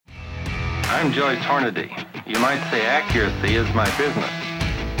I'm Joyce Hornady. You might say accuracy is my business.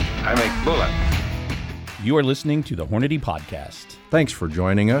 I make bullets. You are listening to the Hornady Podcast. Thanks for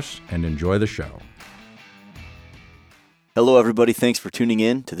joining us and enjoy the show. Hello, everybody. Thanks for tuning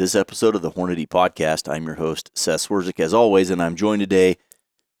in to this episode of the Hornady Podcast. I'm your host, Seth, as always, and I'm joined today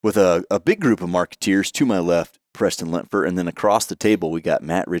with a big group of marketeers. To my left, Preston Lentfer, and then across the table, we got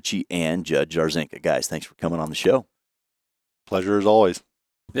Matt Ritchie and Judd Jarzynka. Guys, thanks for coming on the show. Pleasure as always.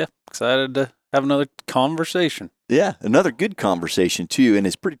 Yeah, excited to have another conversation. Yeah, another good conversation, too, and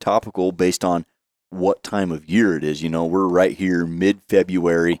it's pretty topical based on what time of year it is. You know, we're right here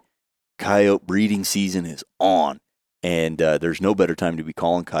mid-February. Coyote breeding season is on, and there's no better time to be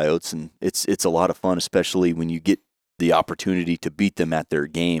calling coyotes, and it's a lot of fun, especially when you get the opportunity to beat them at their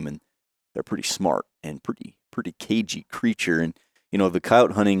game, and they're pretty smart and pretty cagey creature. And, you know, the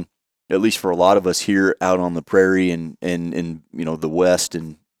coyote hunting, at least for a lot of us here out on the prairie and you know, the West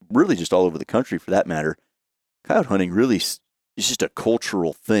and really just all over the country for that matter, coyote hunting really is just a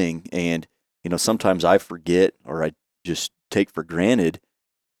cultural thing. And, you know, sometimes I forget or I just take for granted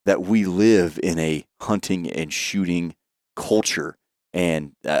that we live in a hunting and shooting culture.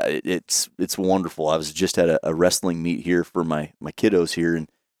 And it's wonderful. I was just at a wrestling meet here for my kiddos here, and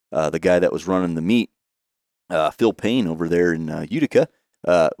the guy that was running the meet, Phil Payne over there in Utica,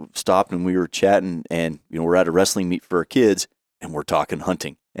 stopped and we were chatting, and you know, we're at a wrestling meet for our kids and we're talking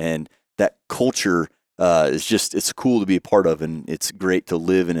hunting, and that culture is just, it's cool to be a part of, and it's great to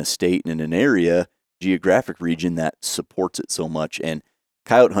live in a state and in an area, geographic region that supports it so much. And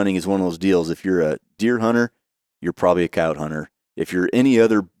coyote hunting is one of those deals. If you're a deer hunter, you're probably a coyote hunter. If you're any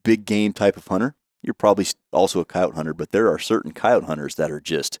other big game type of hunter, you're probably also a coyote hunter. But there are certain coyote hunters that are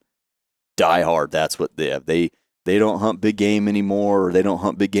just die hard. That's what they have. They don't hunt big game anymore, or they don't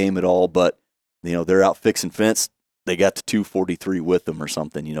hunt big game at all, but you know, they're out fixing fence. They got the 243 with them or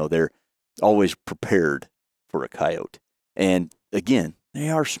something. You know, they're always prepared for a coyote. And again, they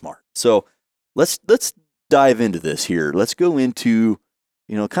are smart. So let's dive into this here. Let's go into,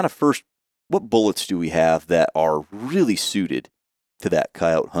 you know, kind of first, what bullets do we have that are really suited to that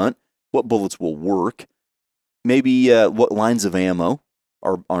coyote hunt? What bullets will work? Maybe what lines of ammo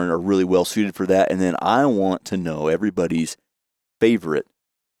are really well suited for that. And then I want to know everybody's favorite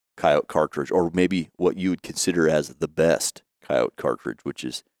coyote cartridge, or maybe what you would consider as the best coyote cartridge, which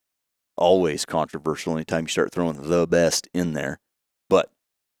is always controversial anytime you start throwing the best in there. But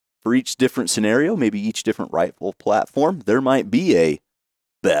for each different scenario, maybe each different rifle platform, there might be a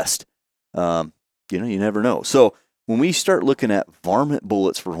best. You know, you never know. So when we start looking at varmint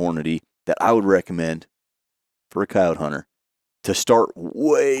bullets for Hornady that I would recommend for a coyote hunter, to start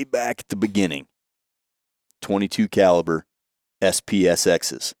way back at the beginning, 22 caliber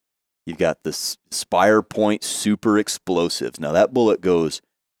SPSXs. You've got the Spire Point Super Explosives. Now that bullet goes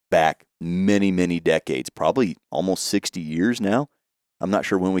back many, many decades, probably almost 60 years now. I'm not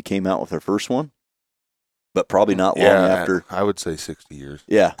sure when we came out with our first one, but probably not long after. I would say 60 years.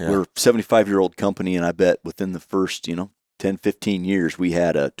 Yeah, we're a 75-year-old company, and I bet within the first, 10, 15 years, we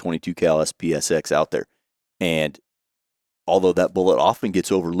had a 22 cal SPSX out there. And although that bullet often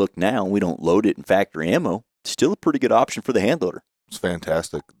gets overlooked now, we don't load it in factory ammo, it's still a pretty good option for the hand loader. It's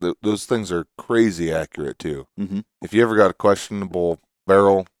fantastic. Those things are crazy accurate, too. Mm-hmm. If you ever got a questionable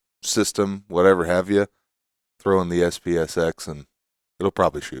barrel system, whatever have you, throw in the SPSX and it'll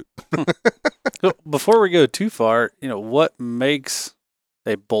probably shoot. So before we go too far, what makes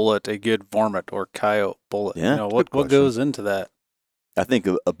a bullet a good varmint or coyote bullet? Yeah, what goes into that? I think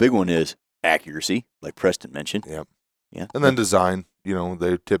a big one is accuracy, like Preston mentioned. Yep. Yeah. And then design.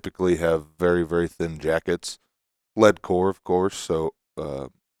 They typically have very, very thin jackets. Lead core, of course, so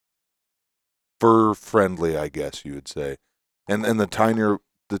fur-friendly, I guess you would say. And the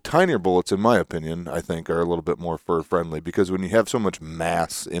tinier bullets, in my opinion, I think, are a little bit more fur-friendly, because when you have so much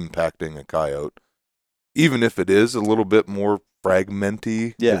mass impacting a coyote, even if it is a little bit more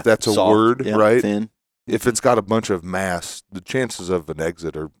fragmenty, if that's a word, right? Thin. If it's got a bunch of mass, the chances of an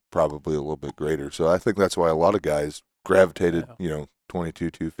exit are probably a little bit greater. So I think that's why a lot of guys gravitated,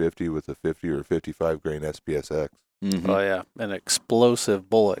 22 250 with a 50 or 55 grain SPSX. Mm-hmm. Oh yeah, an explosive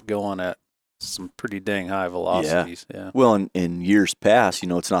bullet going at some pretty dang high velocities. Yeah. Well, in years past,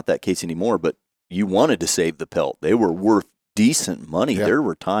 it's not that case anymore, but you wanted to save the pelt. They were worth decent money. Yeah. There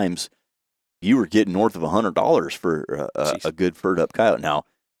were times you were getting north of $100 for a good furred up coyote. Now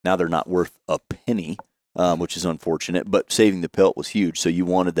they're not worth a penny, which is unfortunate, but saving the pelt was huge. So you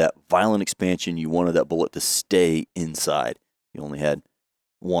wanted that violent expansion. You wanted that bullet to stay inside. You only had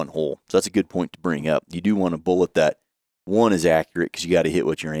one hole. So that's a good point to bring up. You do want a bullet that, one, is accurate because you got to hit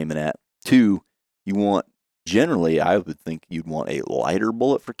what you're aiming at. Two, you want generally, I would think you'd want a lighter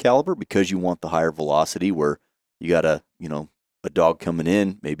bullet for caliber because you want the higher velocity where you got a dog coming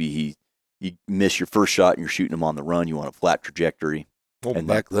in. Maybe you miss your first shot and you're shooting him on the run. You want a flat trajectory. Well, And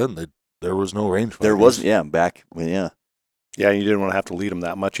back then, there was no range. There wasn't, yeah. Yeah, you didn't want to have to lead them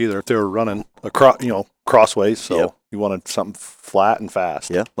that much either if they were running across, crossways. So you wanted something flat and fast.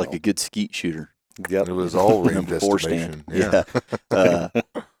 Yeah, like a good skeet shooter. Yep. It was all range Before estimation. stand. Yeah.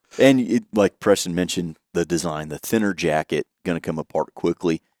 And like Preston mentioned, the design, the thinner jacket, going to come apart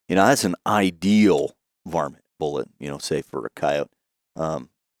quickly. That's an ideal varmint bullet, say for a coyote.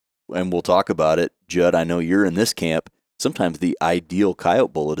 And we'll talk about it. Judd, I know you're in this camp. Sometimes the ideal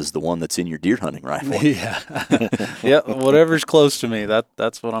coyote bullet is the one that's in your deer hunting rifle. Yeah. Whatever's close to me,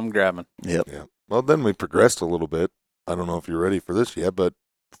 that's what I'm grabbing. Yep. Yeah. Well, then we progressed a little bit. I don't know if you're ready for this yet, but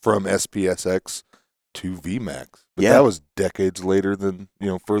from SPSX to VMAX. But that was decades later than,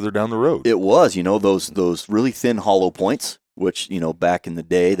 further down the road. It was, those really thin hollow points, which, back in the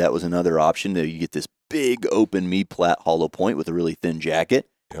day, that was another option. You get this big open me-plat hollow point with a really thin jacket.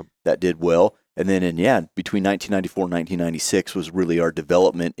 Yep. That did well. And then, between 1994 and 1996 was really our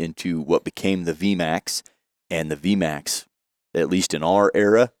development into what became the VMAX. And the VMAX, at least in our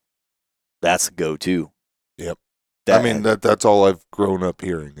era, that's a go-to. Yep. That's all I've grown up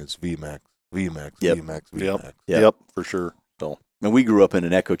hearing is VMAX, VMAX. Yep, for sure. So, and we grew up in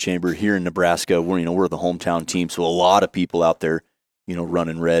an echo chamber here in Nebraska. We're the hometown team, so a lot of people out there,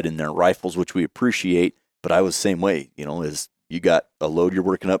 running red in their rifles, which we appreciate. But I was the same way, as you got a load you're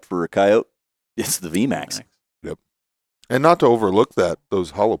working up for a coyote, it's the VMAX. Yep. And not to overlook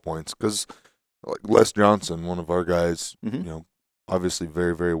those hollow points, because like Les Johnson, one of our guys, obviously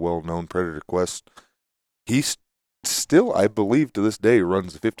very, very well-known Predator Quest, he's still, I believe, to this day,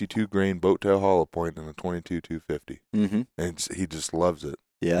 runs the 52 grain boat tail hollow point in a 22-250. Mm-hmm. And he just loves it.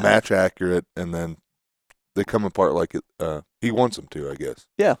 Yeah. Match accurate, and then they come apart like it. He wants them to, I guess.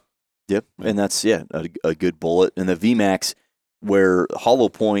 Yeah. Yep. And that's a good bullet. And the VMAX, where hollow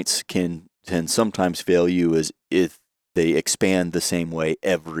points can sometimes fail you, is if they expand the same way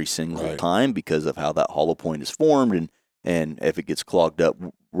every single time because of how that hollow point is formed, and if it gets clogged up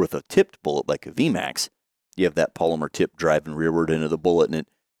with a tipped bullet like a VMAX, you have that polymer tip driving rearward into the bullet, and it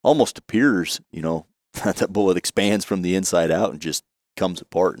almost appears, that that bullet expands from the inside out and just comes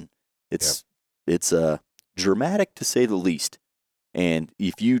apart. And it's dramatic to say the least. And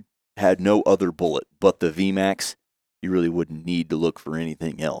if you had no other bullet but the VMAX, you really wouldn't need to look for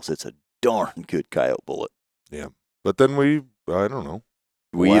anything else. It's a darn good coyote bullet. Yeah. But then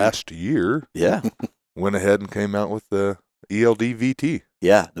last year, went ahead and came out with the ELD VT.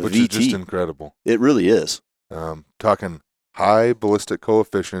 Yeah, the which VT. is just incredible. It really is. Talking high ballistic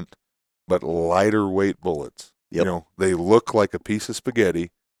coefficient, but lighter weight bullets. Yep. They look like a piece of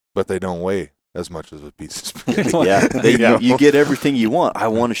spaghetti, but they don't weigh as much as a piece of spaghetti. You get everything you want. I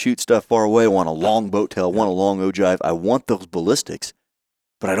want to shoot stuff far away. I want a long boat tail. I want a long ogive. I want those ballistics,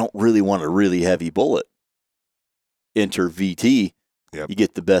 but I don't really want a really heavy bullet. Enter VT. Yep. You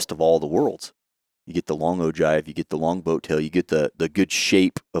get the best of all the worlds. You get the long ogive. You get the long boat tail. You get the good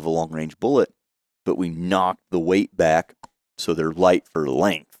shape of a long range bullet, but we knock the weight back so they're light for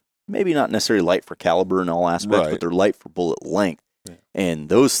length. Maybe not necessarily light for caliber in all aspects, but they're light for bullet length. Yeah. And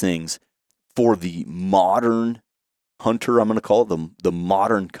those things, for the modern hunter, I'm going to call it the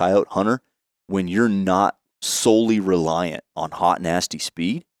modern coyote hunter, when you're not solely reliant on hot, nasty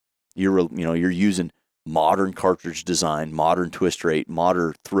speed, you're using modern cartridge design, modern twist rate,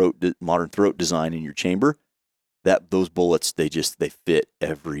 modern throat design in your chamber. Those bullets, they fit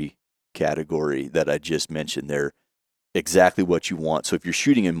every category that I just mentioned. They're exactly what you want. So if you're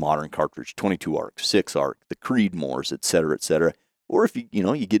shooting in modern cartridge, 22 arc, 6 arc, the Creedmoors, et cetera, or if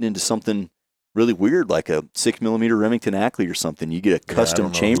you get into something really weird like a 6mm Remington Ackley or something, you get a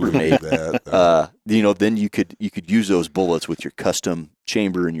custom chamber made. Then you could use those bullets with your custom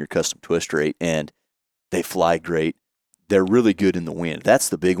chamber and your custom twist rate, and they fly great. They're really good in the wind. That's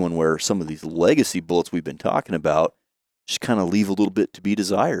the big one where some of these legacy bullets we've been talking about just kind of leave a little bit to be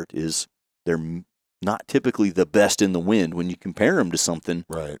desired. Is they're not typically the best in the wind when you compare them to something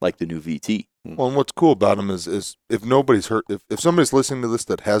like the new VT. Well, and what's cool about them is if nobody's heard, if somebody's listening to this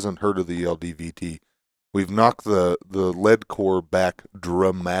that hasn't heard of the ELD VT, we've knocked the lead core back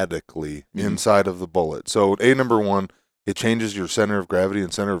dramatically inside of the bullet. So number one, it changes your center of gravity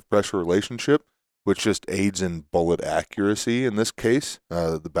and center of pressure relationship, which just aids in bullet accuracy in this case.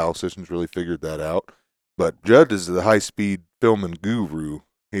 The ballisticians really figured that out. But Judd is the high-speed filming guru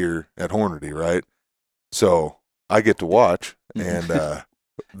here at Hornady, right? So I get to watch, and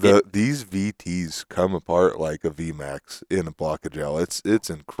These VTs come apart like a VMAX in a block of gel. It's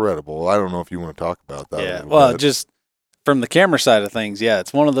incredible. I don't know if you want to talk about that. Yeah, a well, bit. just from the camera side of things, yeah,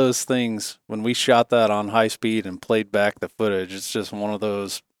 it's one of those things when we shot that on high speed and played back the footage, it's just one of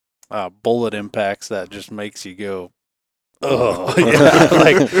those bullet impacts that just makes you go, oh, yeah,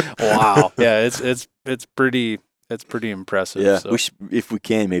 like, wow. Yeah, it's pretty impressive. Yeah, so. if we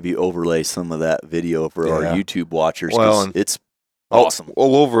can, maybe overlay some of that video for our YouTube watchers. Well, 'cause it's awesome.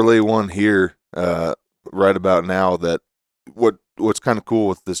 I'll overlay one here right about now. That what's kind of cool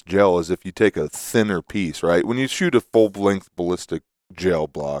with this gel is if you take a thinner piece, right? When you shoot a full-length ballistic gel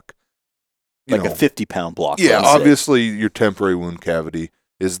block, Like a 50-pound block. yeah, let's say. obviously your temporary wound cavity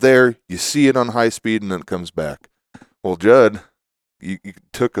is there. You see it on high speed, and then it comes back. Well, Judd, you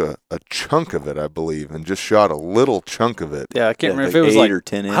took a chunk of it, I believe, and just shot a little chunk of it. Yeah, I can't Yeah, remember like if it was 8 like or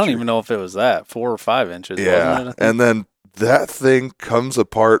 10 I inch don't or- even know if it was that 4 or 5 inches. Wasn't it, I Yeah, think? and then that thing comes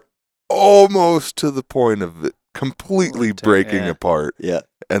apart almost to the point of it completely breaking yeah. apart, Yeah.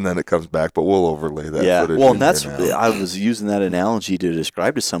 and then it comes back. But we'll overlay that Yeah, footage. well, in and that's here now. I was using that analogy to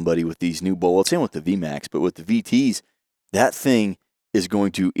describe to somebody with these new bullets and with the VMAX, but with the VTs, that thing is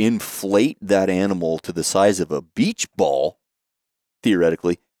going to inflate that animal to the size of a beach ball,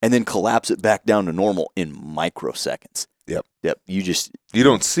 theoretically, and then collapse it back down to normal in microseconds. Yep. You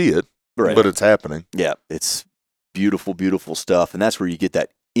don't see it, right. but it's happening. Yeah, it's beautiful, beautiful stuff, and that's where you get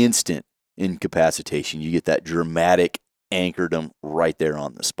that instant incapacitation. You get that dramatic anchoredom right there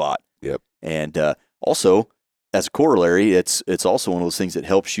on the spot. Yep. And also, as a corollary, it's also one of those things that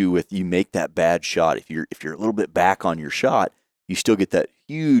helps you with you make that bad shot. If you're a little bit back on your shot, you still get that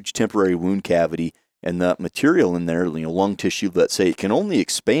huge temporary wound cavity, and the material in there, lung tissue, let's say, it can only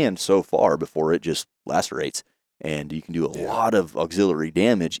expand so far before it just lacerates, and you can do a lot of auxiliary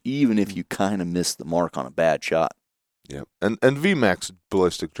damage even if you kind of miss the mark on a bad shot. Yep. And VMAX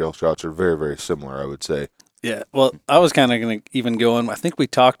ballistic gel shots are very, very similar, I would say. Yeah, well, I was kind of going to even go in. I think we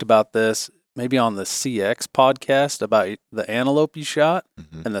talked about this maybe on the CX podcast about the antelope you shot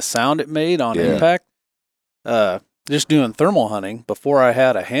and the sound it made on impact. Just doing thermal hunting before I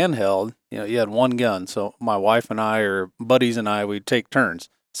had a handheld, you had one gun. So my wife and I, or buddies and I, we'd take turns.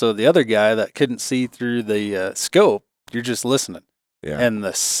 So the other guy that couldn't see through the scope, you're just listening. Yeah. And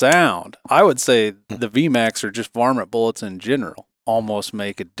the sound, I would say the VMAX or just varmint bullets in general almost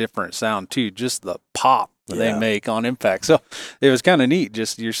make a different sound too. Just the pop that they make on impact. So it was kind of neat.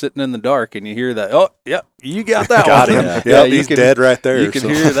 Just you're sitting in the dark and you hear that. Oh, yep, you got that Got one. him. Yeah, He's dead right there. You can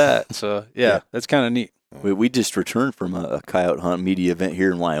hear that. So yeah, that's kind of neat. We just returned from a coyote hunt media event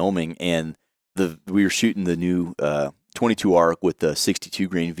here in Wyoming, and we were shooting the new 22 arc with the 62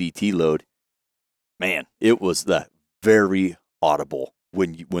 grain VT load. Man, it was very audible.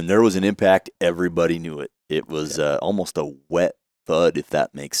 When there was an impact, everybody knew it. It was almost a wet thud, if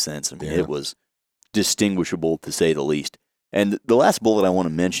that makes sense. I mean, it was distinguishable to say the least. And the last bullet I want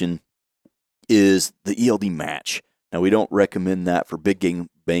to mention is the ELD match. Now, we don't recommend that for big game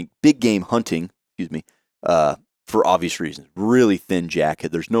hunting. Excuse me. For obvious reasons. Really thin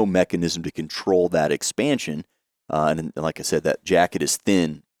jacket. There's no mechanism to control that expansion. And like I said, that jacket is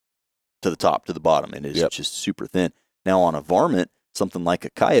thin to the top, to the bottom, and it's just super thin. Now, on a varmint, something like a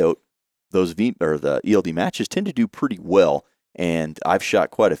coyote, the ELD matches tend to do pretty well. And I've shot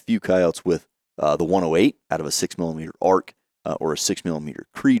quite a few coyotes with the 108 out of a 6mm arc or a 6mm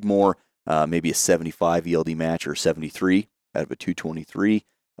Creedmoor, maybe a 75 ELD match or 73 out of a 223.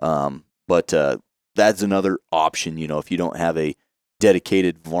 But that's another option, if you don't have a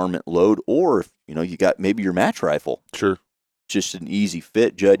dedicated varmint load, or if, you got maybe your match rifle. Sure. Just an easy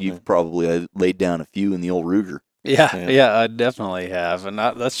fit. Judd, you've probably laid down a few in the old Ruger. Yeah, I definitely have, and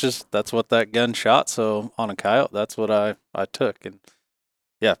that's what that gun shot. So on a coyote, that's what I took, and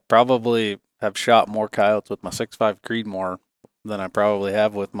probably have shot more coyotes with my 6.5 Creedmoor than I probably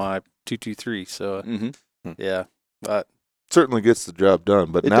have with my 223. So but Certainly gets the job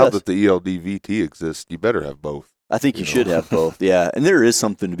done, but It now does. that the ELD VT exists, you better have both. I think you should have both. Yeah, and there is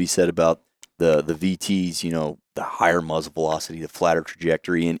something to be said about the VTs, the higher muzzle velocity, the flatter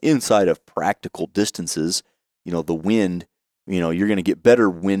trajectory, and inside of practical distances, the wind, you're going to get better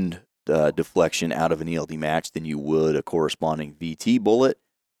wind deflection out of an ELD match than you would a corresponding VT bullet.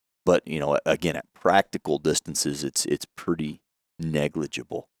 But, again, at practical distances, it's pretty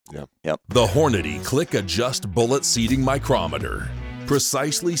negligible. Yep. The Hornady Click Adjust Bullet Seating Micrometer.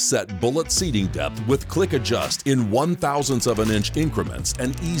 Precisely set bullet seating depth with Click Adjust in 1/1000th of an inch increments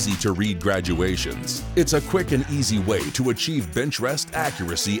and easy to read graduations. It's a quick and easy way to achieve bench rest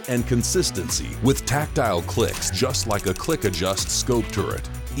accuracy and consistency with tactile clicks, just like a Click Adjust scope turret.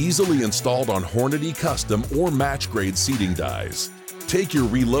 Easily installed on Hornady custom or match grade seating dies. Take your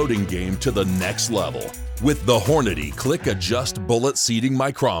reloading game to the next level with the Hornady Click Adjust Bullet Seating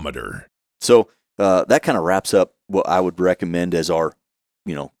Micrometer. So that kind of wraps up what I would recommend as our,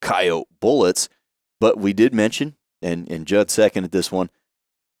 Coyote bullets. But we did mention, and Judd seconded this one,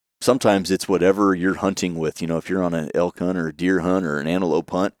 sometimes it's whatever you're hunting with. If you're on an elk hunt or a deer hunt or an antelope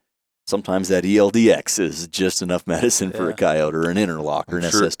hunt, sometimes that ELDX is just enough medicine for a coyote or an interlock or an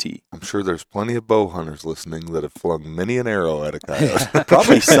SST. I'm sure there's plenty of bow hunters listening that have flung many an arrow at a coyote.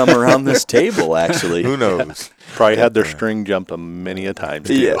 Probably some around this table, actually. Who knows? Probably had their string jumped many a time,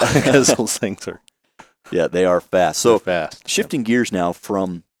 too. Yeah. Because those things are they are fast. So fast. Shifting gears now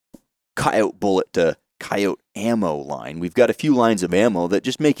from coyote bullet to coyote ammo line. We've got a few lines of ammo that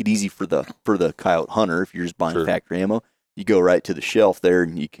just make it easy for the coyote hunter. If you're just buying factory ammo, you go right to the shelf there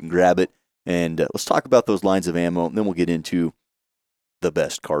and you can grab it. And let's talk about those lines of ammo, and then we'll get into the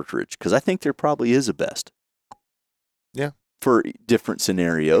best cartridge, because I think there probably is a best. Yeah. For different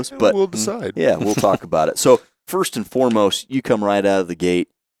scenarios. But we'll decide. Yeah, we'll talk about it. So first and foremost, you come right out of the gate,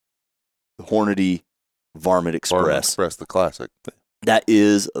 the Hornady Varmint Express. Varmint Express, the classic. That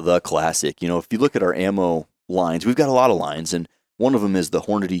is the classic. If you look at our ammo lines, we've got a lot of lines, and one of them is the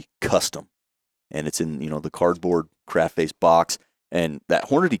Hornady Custom. And it's in, the cardboard craft face box. And that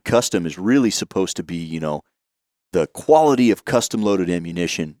Hornady Custom is really supposed to be, the quality of custom loaded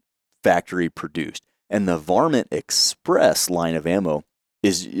ammunition factory produced. And the Varmint Express line of ammo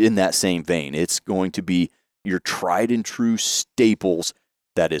is in that same vein. It's going to be your tried and true staples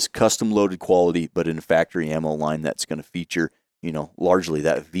that is custom loaded quality, but in a factory ammo line that's going to feature, largely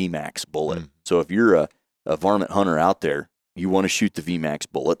that VMAX bullet. So if you're a varmint hunter out there, you want to shoot the VMAX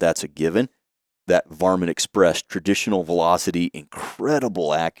bullet, that's a given. That Varmint Express, traditional velocity,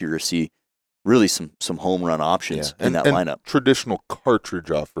 incredible accuracy, really some home run options in that lineup. Traditional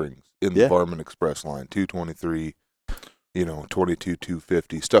cartridge offerings in the Varmint Express line, 223, 22,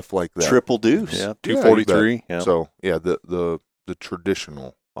 250, stuff like that. Triple deuce. Yeah, 243. Yeah. So, the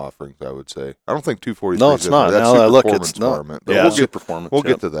traditional offerings, I would say. I don't think 243 No, it's not. That's now look, performance it's not. Varmint. Yeah, We'll performance. We'll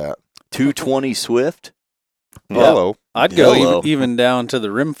get to that. 220 Swift. Hello. I'd go even down to the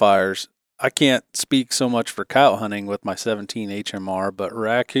rimfires. I can't speak so much for coyote hunting with my 17 HMR, but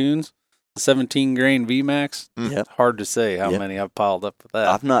raccoons, 17 grain VMAX, it's hard to say how many I've piled up with that.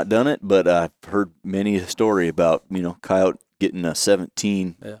 I've not done it, but I've heard many a story about, coyote getting a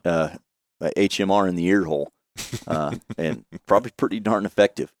 17 HMR in the ear hole, and probably pretty darn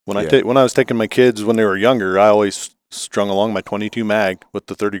effective. When I was taking my kids when they were younger, I always strung along my 22 mag with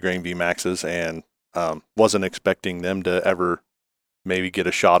the 30 grain VMAXs, and wasn't expecting them to ever maybe get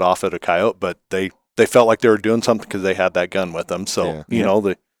a shot off at a coyote, but they felt like they were doing something because they had that gun with them. So, they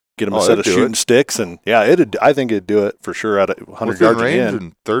get them a set of shooting sticks, and I think it'd do it for sure at 100 yards range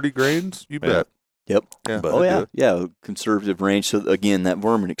and 30 grains, you bet. Yep. Yeah. Conservative range. So again, that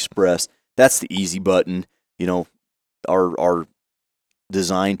Varmint Express, that's the easy button. Our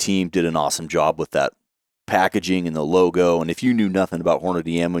design team did an awesome job with that packaging and the logo. And if you knew nothing about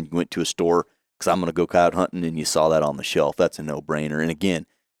Hornady ammo and you went to a store, because I'm going to go coyote hunting, and you saw that on the shelf, that's a no-brainer. And again,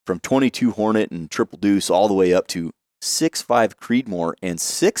 from 22 Hornet and triple deuce all the way up to 6.5 Creedmoor and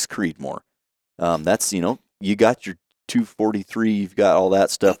 6 Creedmoor. That's, you got your 243, you've got all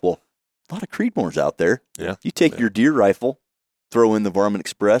that stuff. Well, a lot of Creedmoors out there. Yeah. You take your deer rifle, throw in the Varmint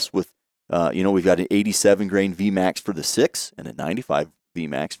Express with, we've got an 87 grain VMAX for the 6 and a 95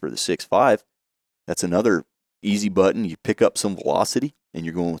 VMAX for the 6.5. That's another easy button. You pick up some velocity, and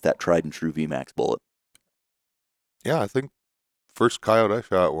you're going with that tried and true VMAX bullet. Yeah, I think first coyote I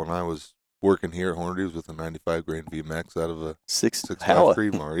shot when I was working here at Hornady was with a 95 grain VMAX out of a 6.5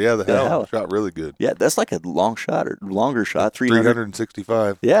 Creedmoor. Yeah, the hell shot really good. Yeah, that's like a long shot or longer shot.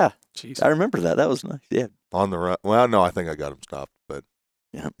 365. Yeah, jeez, I remember that. That was nice. Yeah, on the run. Well, no, I think I got him stopped, but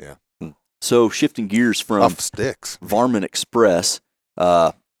yeah. So shifting gears from off sticks, Varmint Express,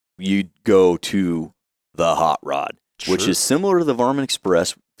 you'd go to the Hot Rod, which is similar to the Varmint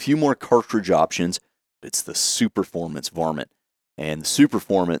Express. A few more cartridge options. It's the Superformance Varmint. And the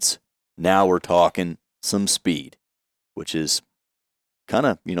Superformance, now we're talking some speed, which is kind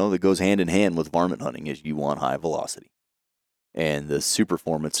of, that goes hand in hand with varmint hunting, is you want high velocity. And the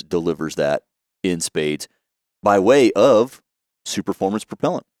Superformance delivers that in spades by way of Superformance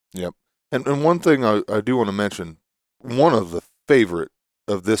propellant. Yep. And one thing I do want to mention, one of the favorite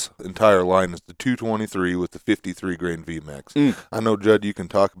of this entire line is the 223 with the 53 grain VMAX. I know, Judd, you can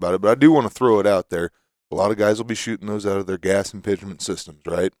talk about it, but I do want to throw it out there. A lot of guys will be shooting those out of their gas impingement systems,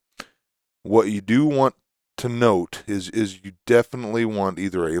 right? What you do want to note is you definitely want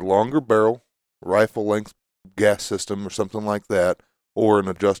either a longer barrel, rifle length gas system or something like that, or an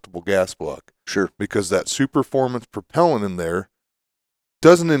adjustable gas block. Sure. Because that Superformance propellant in there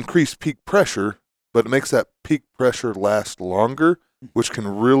doesn't increase peak pressure, but it makes that peak pressure last longer, which can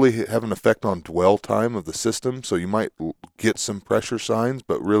really have an effect on dwell time of the system. So you might get some pressure signs,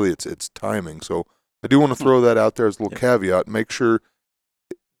 but really it's timing. So I do want to throw that out there as a little caveat. Make sure,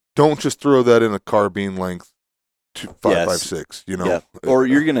 don't just throw that in a carbine length 5.56, you know. Yeah. Or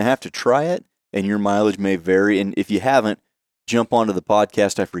you're going to have to try it, and your mileage may vary. And if you haven't, jump onto the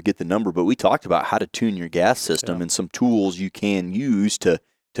podcast. I forget the number, but we talked about how to tune your gas system and some tools you can use to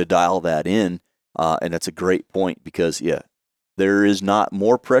dial that in. And that's a great point because, there is not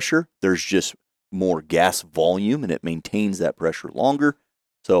more pressure. There's just more gas volume, and it maintains that pressure longer.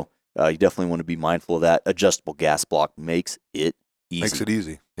 So you definitely want to be mindful of that. Adjustable gas block makes it easy. Makes it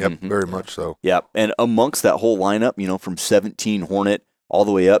easy. Yep, very much so. Yeah, and amongst that whole lineup, from 17 Hornet all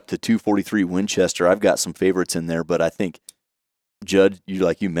the way up to 243 Winchester, I've got some favorites in there, but I think, Judd,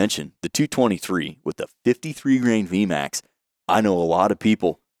 like you mentioned, the 223 with the 53 grain VMAX, I know a lot of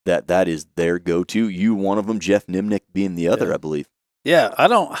people that is their go-to. You one of them, Jeff Nimnick being the other, I believe. Yeah, I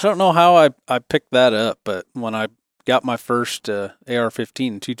don't know how I picked that up, but when I got my first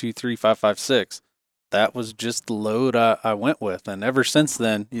AR-15 223 5.56, that was just the load I went with, and ever since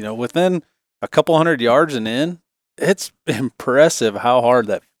then, within a couple hundred yards and in, it's impressive how hard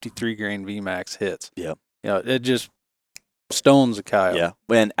that 53 grain VMAX hits. Yeah, it just stones a coyote. Yeah,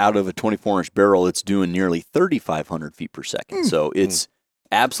 and out of a 24-inch barrel, it's doing nearly 3,500 feet per second. So it's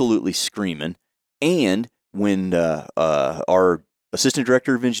absolutely screaming. And when our assistant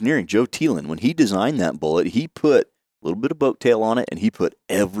director of engineering, Joe Thielen, when he designed that bullet, he put a little bit of boat tail on it, and he put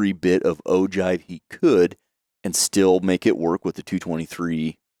every bit of ogive he could and still make it work with the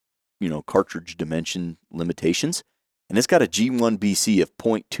 223, cartridge dimension limitations. And it's got a G1 BC of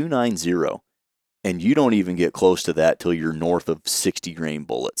 0.290. And you don't even get close to that till you're north of 60 grain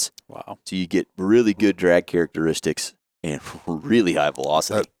bullets. Wow. So you get really good drag characteristics and really high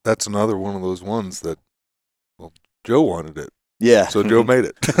velocity. That's another one of those ones that, Joe wanted it. Yeah. So Joe made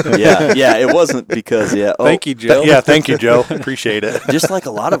it. yeah. It wasn't because, Thank you, Joe. Thank you, Joe. Appreciate it. Just like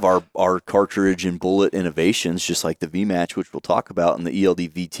a lot of our cartridge and bullet innovations, just like the VMatch, which we'll talk about, and the ELD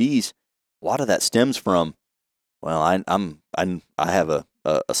VTs, a lot of that stems from, I have a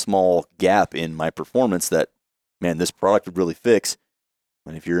small gap in my performance that, man, this product would really fix.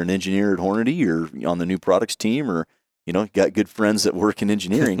 And if you're an engineer at Hornady or on the new products team, or got good friends that work in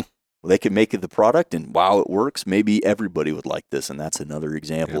engineering, they can make it the product, and wow, it works. Maybe everybody would like this, and that's another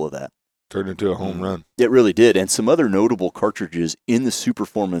example of that. Turned into a home run. It really did. And some other notable cartridges in the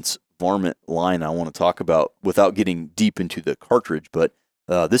Superformance Varmint line I want to talk about without getting deep into the cartridge, but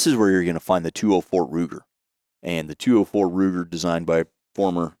this is where you're going to find the 204 Ruger. And the 204 Ruger, designed by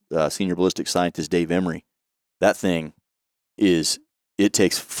former senior ballistic scientist Dave Emery, that thing it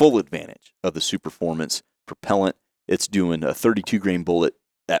takes full advantage of the Superformance propellant. It's doing a 32 grain bullet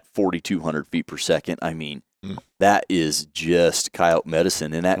at 4,200 feet per second. I mean, that is just coyote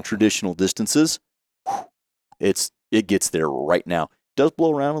medicine. And at traditional distances, it gets there right now. It does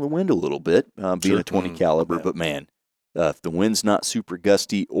blow around in the wind a little bit, being a 20 caliber, but man, if the wind's not super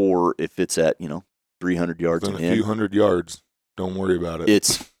gusty, or if it's at 300 yards Within a few hundred yards, don't worry about it.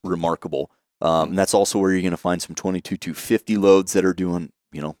 It's remarkable. And that's also where you're going to find some 22-250 loads that are doing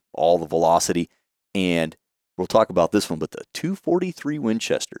all the velocity. And we'll talk about this one, but the 243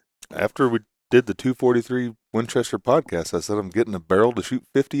 Winchester. After we did the 243 Winchester podcast, I said I'm getting a barrel to shoot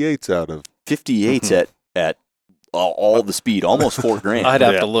 58s out of. 58s at all the speed, almost 4 grand. I'd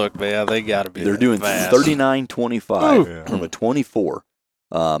have to look, but yeah, they got to be. They're doing 39.25 from a 24.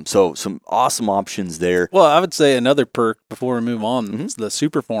 So some awesome options there. Well, I would say another perk before we move on, the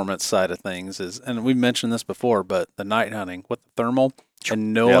Superformance side of things is, and we mentioned this before, but the night hunting with the thermal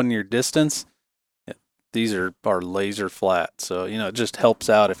and knowing your distance, these are laser flat. So, it just helps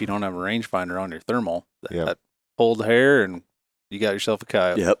out if you don't have a rangefinder on your thermal. That hold hair and you got yourself a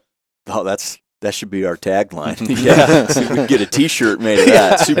coyote. Yep. Oh, that should be our tagline. So we can get a T-shirt made of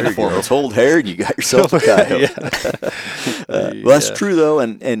that. Superformance, hold hair, and you got yourself a coyote. Well, that's true though.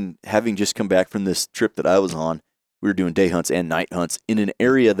 And having just come back from this trip that I was on, we were doing day hunts and night hunts in an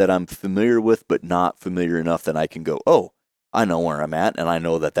area that I'm familiar with, but not familiar enough that I can go, oh, I know where I'm at, and I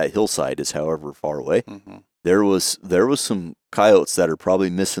know that hillside is however far away. Mm-hmm. There was some coyotes that are probably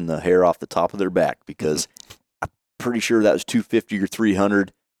missing the hair off the top of their back because I'm pretty sure that was 250 or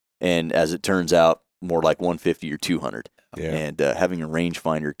 300. And as it turns out, more like 150 or 200. Yeah. And having a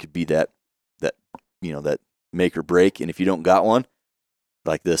rangefinder could be that make or break. And if you don't got one,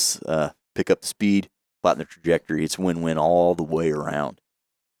 like this, pick up the speed, flatten the trajectory. It's win-win all the way around.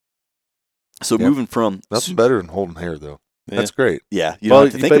 So moving from... Nothing better than holding hair, though. Yeah. That's great. Yeah, you don't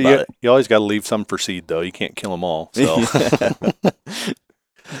have to think about it. You always got to leave some for seed, though. You can't kill them all. So.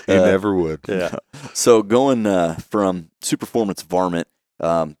 You never would. Yeah. So going from Super Performance Varmint,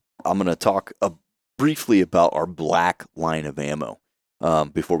 I'm going to talk briefly about our black line of ammo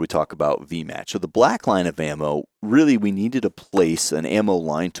before we talk about VMatch. So the black line of ammo, really we needed to place an ammo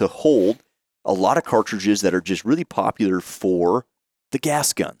line to hold a lot of cartridges that are just really popular for the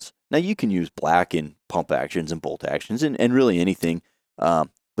gas guns. Now you can use black in pump actions and bolt actions and really anything,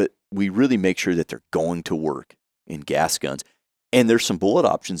 but we really make sure that they're going to work in gas guns. And there's some bullet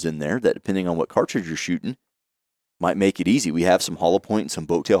options in there that, depending on what cartridge you're shooting, might make it easy. We have some hollow point and some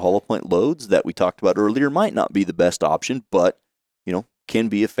boat tail hollow point loads that we talked about earlier. Might not be the best option, but can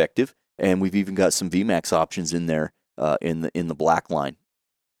be effective. And we've even got some VMAX options in there in the black line.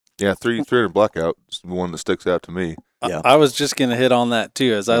 Yeah, 300 Blackout is the one that sticks out to me. Yeah. I was just going to hit on that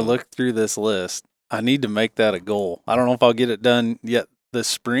too. As I look through this list, I need to make that a goal. I don't know if I'll get it done yet this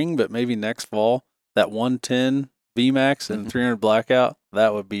spring, but maybe next fall. That 110 VMAX and 300 Blackout,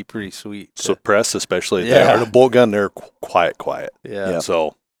 that would be pretty sweet. Suppress, especially. Yeah. The bolt gun, they're quiet. Yeah.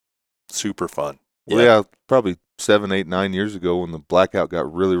 So super fun. Well, yeah, probably 7, 8, 9 years ago when the Blackout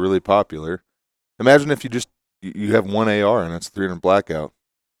got really, really popular. Imagine if you have one AR and it's 300 Blackout.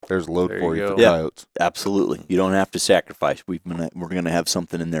 There's a load There for you you go. for coyotes. Absolutely. You don't have to sacrifice. We're going to have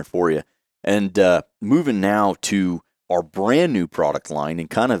something in there for you. And moving now to our brand new product line and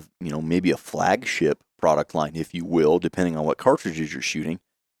kind of, maybe a flagship product line, if you will, depending on what cartridges you're shooting,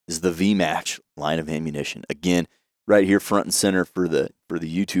 is the VMatch line of ammunition. Again, right here front and center for the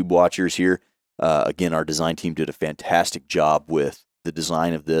YouTube watchers here. Again, our design team did a fantastic job with the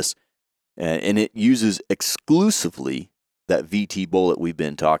design of this. And it uses exclusively that VT bullet we've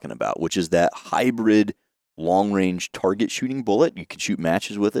been talking about, which is that hybrid long-range target shooting bullet. You can shoot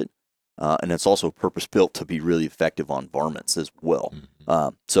matches with it, and it's also purpose-built to be really effective on varmints as well.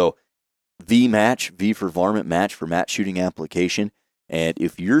 So V-Match, V for varmint, match for match shooting application. And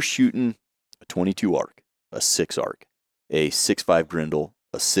if you're shooting a 22 arc, a 6 arc, a 6.5 Grindle,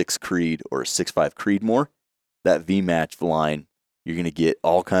 a 6 Creed, or a 6.5 Creedmoor, that V-Match line, you're going to get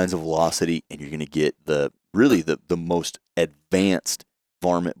all kinds of velocity, and you're going to get the most advanced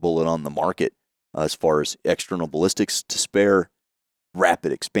varmint bullet on the market as far as external ballistics to spare,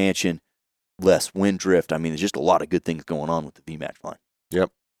 rapid expansion, less wind drift. I mean, there's just a lot of good things going on with the V-Match line. Yep.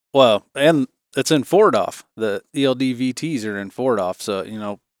 Well, and it's in forward-off. The ELD VTs are in forward-off,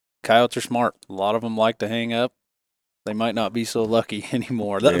 so, coyotes are smart. A lot of them like to hang up. They might not be so lucky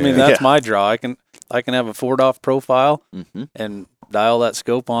anymore. I mean, that's my draw. I can have a forward-off profile and dial that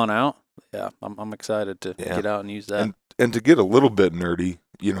scope on out. Yeah, I'm excited to get out and use that. And to get a little bit nerdy,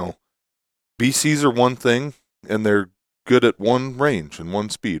 BCs are one thing, and they're good at one range and one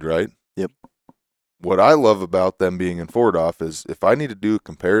speed, right? Yep. What I love about them being in forward-off is if I need to do a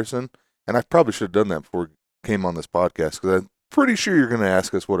comparison, and I probably should have done that before I came on this podcast, because I'm pretty sure you're going to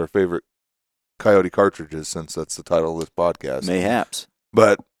ask us what our favorite Coyote cartridge is, since that's the title of this podcast. Mayhaps.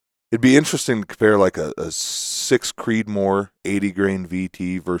 But it'd be interesting to compare like a 6 Creedmoor 80 grain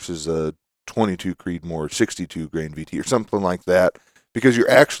VT versus a 22 Creedmoor 62 grain VT or something like that, because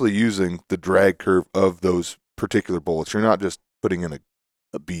you're actually using the drag curve of those particular bullets. You're not just putting in a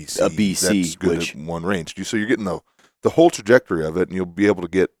BC. A BC, that's good which at one range. So you're getting the whole trajectory of it, and you'll be able to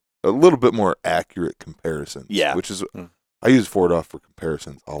get a little bit more accurate comparisons. Yeah. Which is, I use forward off for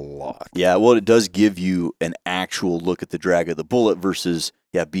comparisons a lot. Yeah, well, it does give you an actual look at the drag of the bullet versus,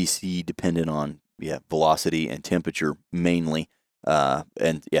 BC dependent on, velocity and temperature mainly.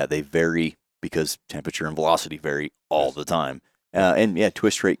 And, they vary because temperature and velocity vary all the time. And,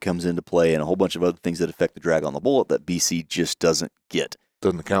 twist rate comes into play and a whole bunch of other things that affect the drag on the bullet that BC just doesn't get.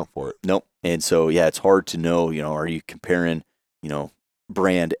 Doesn't account for it. Nope. And so, it's hard to know, are you comparing,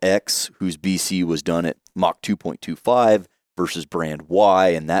 brand X, whose BC was done at Mach 2.25 versus brand Y,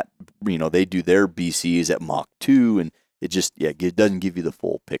 and that, they do their BCs at Mach 2, and it just, it doesn't give you the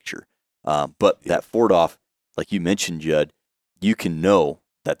full picture. But that forward off, like you mentioned, Judd, you can know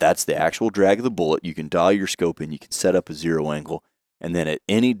that that's the actual drag of the bullet. You can dial your scope in, you can set up a zero angle, and then at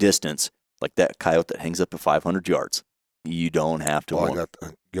any distance, like that coyote that hangs up at 500 yards, you don't have to. I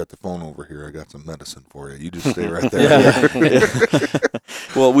got the phone over here. I got some medicine for you. You just stay right there.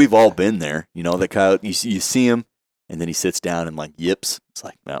 Well, we've all been there. The coyote, you see him, and then he sits down and yips. It's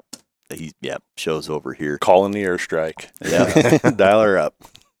like, well, he shows over here. Calling the airstrike. Yeah. Dial her up.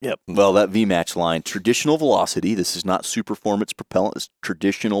 Yep. Well, that V-Match line, traditional velocity. This is not super performance propellant. It's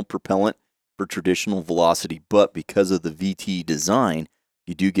traditional propellant for traditional velocity. But because of the VT design,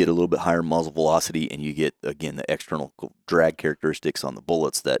 you do get a little bit higher muzzle velocity, and you get, again, the external drag characteristics on the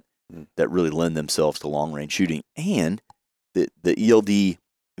bullets that really lend themselves to long-range shooting. And the ELD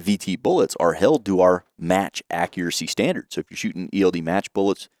VT bullets are held to our match accuracy standard. So if you're shooting ELD match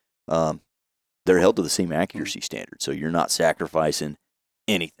bullets, they're held to the same accuracy standard. So you're not sacrificing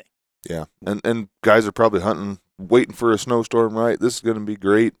anything. Yeah, and guys are probably hunting, waiting for a snowstorm, right? This is going to be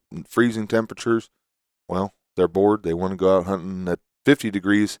great, freezing temperatures. Well, they're bored. They want to go out hunting at 50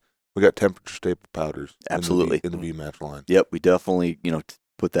 degrees. We got temperature stable powders. Absolutely. In the V-match line. Yep, we definitely,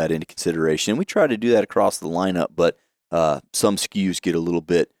 put that into consideration. And we try to do that across the lineup, but some SKUs get a little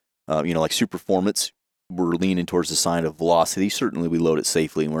bit, like Superformance, we're leaning towards the side of velocity. Certainly we load it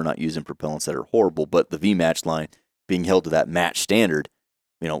safely and we're not using propellants that are horrible, but the V-match line being held to that match standard,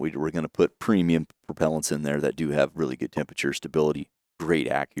 we're going to put premium propellants in there that do have really good temperature stability, great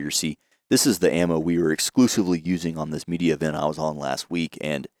accuracy. This is the ammo we were exclusively using on this media event I was on last week,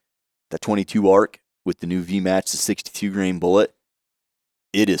 and the 22 ARC with the new V-match, the 62 grain bullet,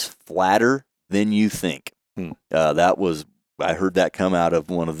 it is flatter than you think. I heard that come out of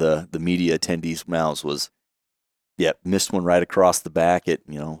one of the media attendees' mouths missed one right across the back at,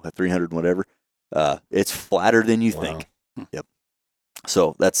 at 300 whatever. It's flatter than you think. Yep.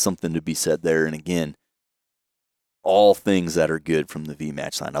 So that's something to be said there. And again, all things that are good from the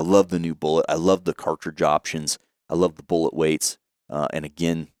V-match line. I love the new bullet. I love the cartridge options. I love the bullet weights. And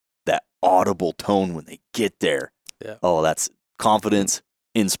again, that audible tone when they get there. Yeah. Oh, that's confidence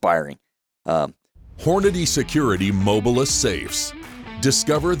inspiring. Hornady Security Mobilus Safes.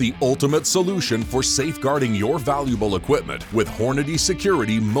 Discover the ultimate solution for safeguarding your valuable equipment with Hornady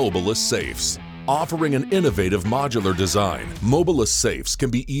Security Mobilus Safes. Offering an innovative modular design, Mobilus Safes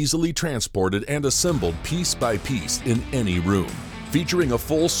can be easily transported and assembled piece by piece in any room. Featuring a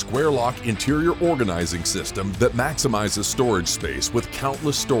full square lock interior organizing system that maximizes storage space with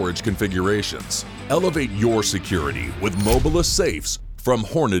countless storage configurations. Elevate your security with Mobilus Safes from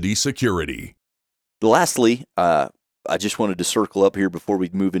Hornady Security. Lastly, I just wanted to circle up here before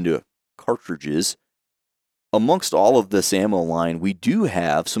we move into cartridges. Amongst all of this ammo line, we do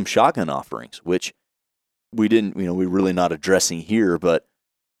have some shotgun offerings, which we didn't, we're really not addressing here, but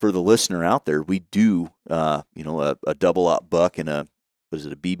for the listener out there, we do, a double-aught buck and a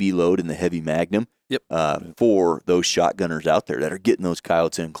BB load in the heavy Magnum. Yep. For those shotgunners out there that are getting those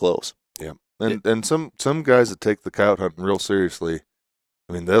coyotes in close. Yeah. And some guys that take the coyote hunting real seriously,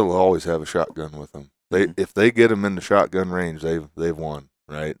 they'll always have a shotgun with them. If they get them into shotgun range, they've won,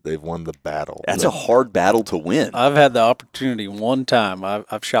 right? They've won the battle. That's a hard battle to win. I've had the opportunity one time.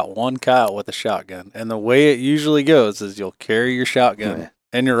 I've shot one coyote with a shotgun, and the way it usually goes is you'll carry your shotgun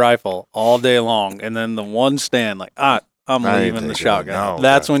and your rifle all day long, and then the one stand I'm leaving the shotgun. No,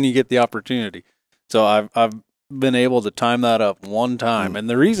 that's when you get the opportunity. So I've been able to time that up one time, and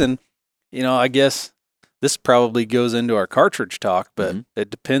the reason, I guess. This probably goes into our cartridge talk, but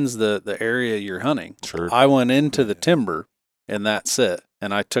it depends the area you're hunting. Sure. I went into the timber, and that's it.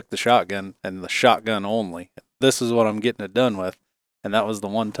 And I took the shotgun and the shotgun only. This is what I'm getting it done with. And that was the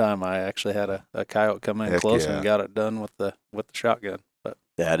one time I actually had a coyote come in close and got it done with the shotgun. But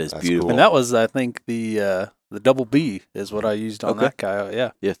that's beautiful. Cool. And that was, I think, the double B is what I used on that coyote.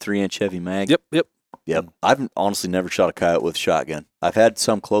 Yeah. Yeah, 3-inch heavy mag. Yep. I've honestly never shot a coyote with a shotgun. I've had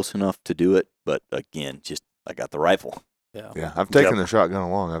some close enough to do it, but again, I got the rifle. Yeah. I've taken the shotgun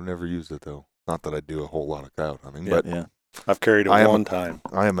along. I've never used it though. Not that I do a whole lot of coyote hunting, but I've carried it one time.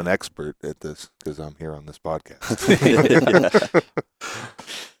 I am an expert at this because I'm here on this podcast.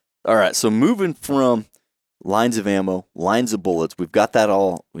 All right. So moving from lines of ammo, lines of bullets, we've got that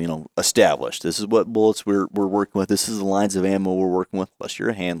all established. This is what bullets we're working with. This is the lines of ammo we're working with. Plus, you're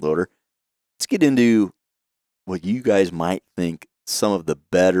a hand loader. Let's get into what you guys might think some of the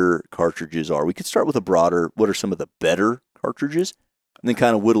better cartridges are. We could start with what are some of the better cartridges, and then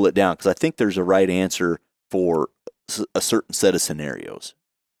kind of whittle it down, because I think there's a right answer for a certain set of scenarios.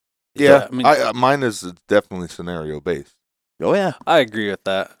 Yeah, mine is definitely scenario based. Oh yeah, I agree with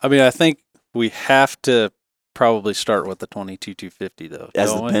that. I think we have to probably start with the 22-250 though.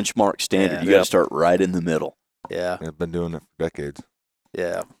 As the benchmark standard, you got to start right in the middle. Yeah, I've been doing it for decades.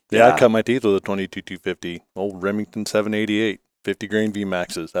 Yeah. I cut my teeth with a 22-250, old Remington 788, 50 grain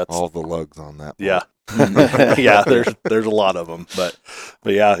V-Maxes. That's all the lugs on that. Yeah. Yeah, there's a lot of them, but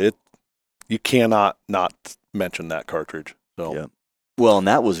yeah, you cannot not mention that cartridge. So yeah. Well, and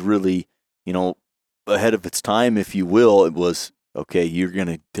that was really, ahead of its time, if you will. It was, okay, you're going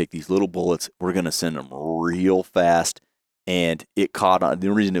to take these little bullets, we're going to send them real fast, and it caught on.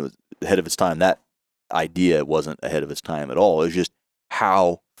 The reason it was ahead of its time, that idea wasn't ahead of its time at all. It was just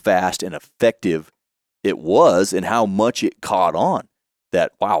how fast and effective it was and how much it caught on.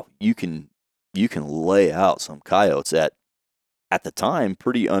 That, wow, you can lay out some coyotes at the time,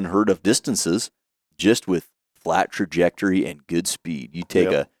 pretty unheard of distances just with flat trajectory, and good speed. You take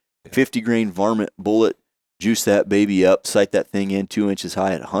a 50 grain varmint bullet, juice that baby up, sight that thing in 2 inches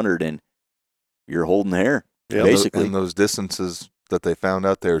high at 100, and you're holding the hair, basically. And those distances that they found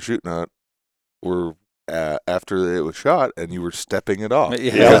out they were shooting at were after it was shot, and you were stepping it off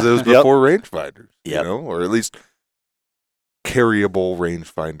because it was before rangefinders, or at least carryable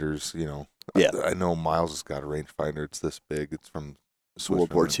rangefinders. I know Miles has got a rangefinder. It's this big. It's from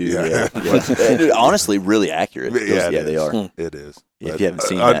World War II. Yeah. Honestly, really accurate. They are. It is. If you haven't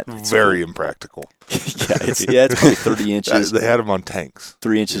seen that, it's very impractical. It's probably 30 inches. They had them on tanks.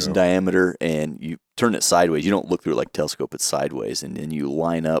 3 inches in diameter, and you turn it sideways. You don't look through it like a telescope. It's sideways, and then you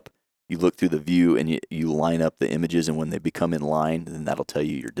line up. You look through the view, and you line up the images, and when they become in line, then that'll tell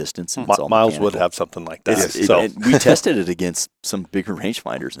you your distance. And Miles would have something like that. And we tested it against some bigger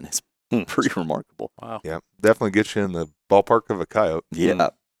rangefinders, and it's pretty remarkable. Wow. Yeah, definitely gets you in the ballpark of a coyote.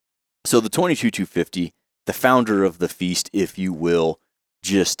 Yeah. So the 22-250, the founder of the feast, if you will,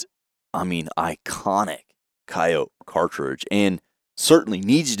 just, iconic coyote cartridge, and certainly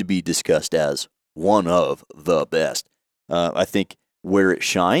needs to be discussed as one of the best. I think where it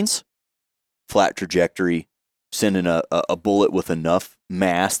shines, flat trajectory, sending a bullet with enough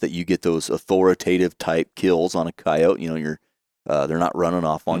mass that you get those authoritative type kills on a coyote. They're not running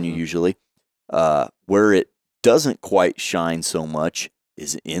off on you usually. Where it doesn't quite shine so much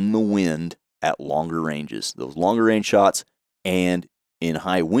is in the wind at longer ranges. Those longer range shots and in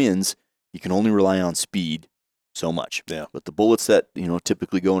high winds, you can only rely on speed so much. Yeah. But the bullets that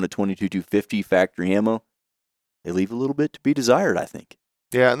typically go into 22-250 factory ammo, they leave a little bit to be desired, I think.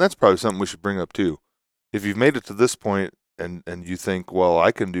 Yeah, and that's probably something we should bring up too. If you've made it to this point and you think, well,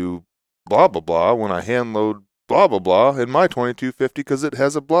 I can do blah, blah, blah when I hand load blah, blah, blah in my 22-50 because it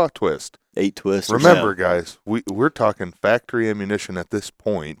has a blah twist. 8 twists. Remember, guys, we're talking factory ammunition at this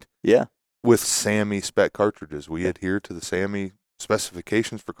point. Yeah. With SAMI spec cartridges. We adhere to the SAMI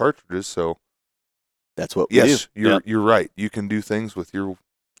specifications for cartridges, so that's what we do. Yes, you're right. You can do things with your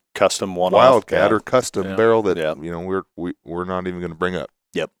custom Wildcat or custom barrel that we're not even going to bring up.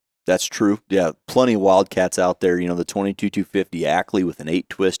 Yep, that's true. Yeah, plenty of Wildcats out there. The 22-250 Ackley with an 8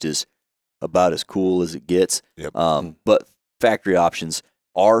 twist is about as cool as it gets. Yep. But factory options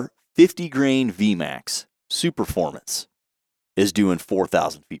are 50 grain VMAX Superformance is doing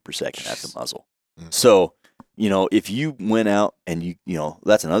 4,000 feet per second at the muzzle. So, if you went out and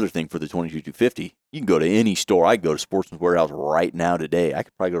that's another thing for the 22-250. You can go to any store. I can go to Sportsman's Warehouse right now today. I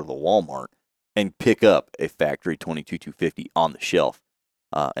could probably go to the Walmart and pick up a factory 22-250 on the shelf.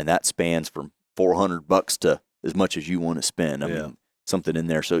 And that spans from $400 to as much as you want to spend. I mean, something in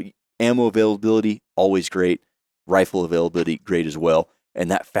there. So ammo availability, always great. Rifle availability, great as well. And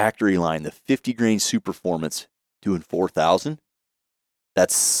that factory line, the 50 grain Superformance doing 4,000,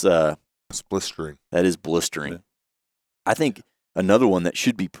 that's blistering. That is blistering. Yeah. I think another one that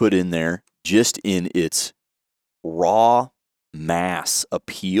should be put in there just in its raw mass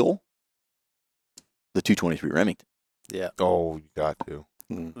appeal, the 223 Remington. Yeah. Oh, you got to.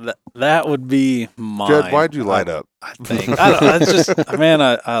 That would be mine. Judd, why'd you light up? I think. It's just, man,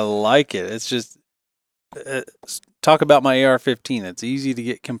 I like it. It's just, talk about my AR-15. It's easy to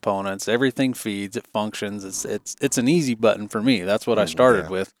get components. Everything feeds. It functions. It's an easy button for me. That's what I started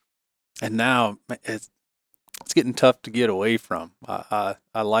with. And now it's getting tough to get away from. I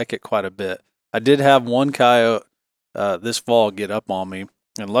like it quite a bit. I did have one coyote this fall get up on me,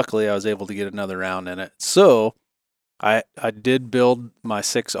 and luckily I was able to get another round in it. So I did build my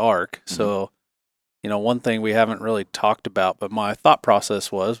 6 arc. So, one thing we haven't really talked about, but my thought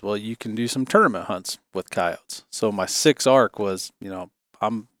process was, well, you can do some tournament hunts with coyotes. So my 6 arc was,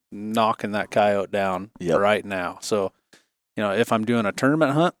 I'm knocking that coyote down right now. So, if I'm doing a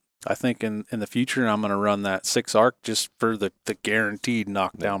tournament hunt, I think in the future I'm going to run that 6 arc just for the guaranteed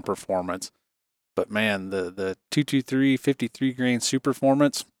knockdown performance. But man, the 223 53 grain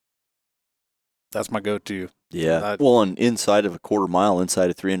Superformance, that's my go-to. Yeah. Well, and inside of a quarter mile, inside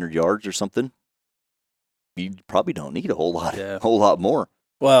of 300 yards or something, you probably don't need a whole lot more.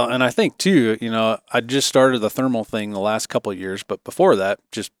 Well, and I think too, I just started the thermal thing the last couple of years, but before that,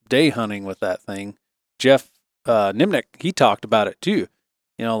 just day hunting with that thing. Jeff Nimnick, he talked about it too.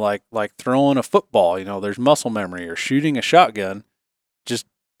 Like throwing a football, there's muscle memory, or shooting a shotgun. Just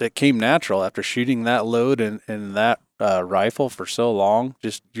it came natural after shooting that load and that rifle for so long.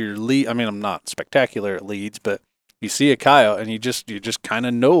 Just your lead. I mean, I'm not spectacular at leads, but you see a coyote and you just kind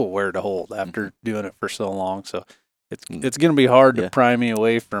of know where to hold after doing it for so long. So it's going to be hard to pry me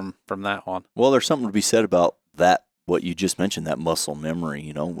away from that one. Well, there's something to be said about that. What you just mentioned, that muscle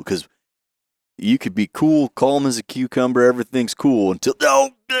memory, because you could be cool, calm as a cucumber, everything's cool until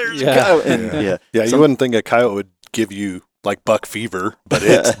there's a coyote. And, you wouldn't think a coyote would give you like buck fever, but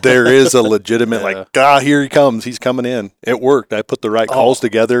there is a legitimate here he comes, he's coming in. It worked. I put the right calls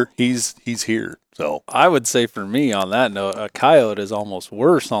together. He's here. So I would say for me on that note, a coyote is almost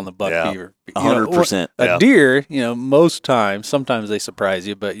worse on the buck fever. 100%. A deer, most times, sometimes they surprise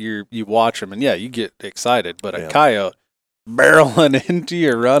you, but you watch them and you get excited. But a coyote barreling into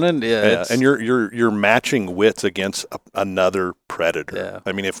you, running, and you're matching wits against another predator. Yeah.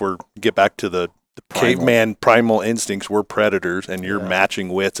 I mean, if we get back to the caveman primal instincts, we're predators, and you're matching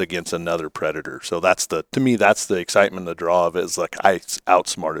wits against another predator. So to me that's the excitement, the draw of it, is like I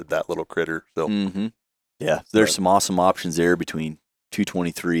outsmarted that little critter. So there's some awesome options there between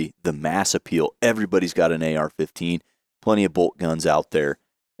 223, the mass appeal. Everybody's got an AR-15, plenty of bolt guns out there,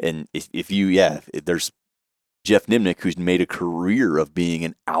 and if there's Jeff Nimnick, who's made a career of being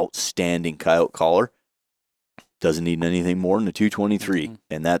an outstanding coyote caller. Doesn't need anything more than a 223,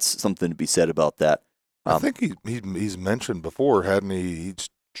 and that's something to be said about that. I think he's mentioned before, hadn't he?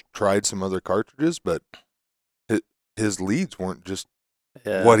 He's tried some other cartridges, but his leads weren't just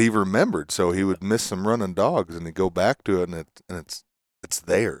what he remembered. So he would miss some running dogs, and he'd go back to it, and it's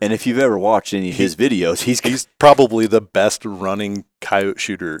there. And if you've ever watched any of his videos, he's probably the best running coyote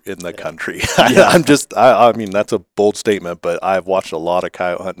shooter in the country. I mean, that's a bold statement, but I've watched a lot of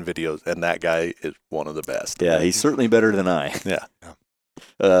coyote hunting videos, and that guy is one of the best. Yeah, he's certainly better than I.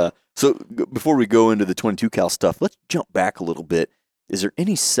 Yeah. So before we go into the 22 cal stuff, let's jump back a little bit. Is there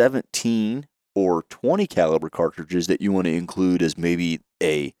any 17 or 20 caliber cartridges that you want to include as maybe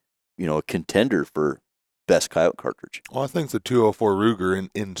a contender for best coyote cartridge? Well, I think the 204 Ruger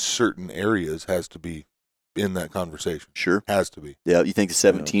in certain areas has to be in that conversation. Sure. Has to be. Yeah, you think the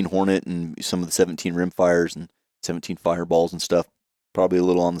 17 Hornet and some of the 17 Rimfires and 17 Fireballs and stuff, probably a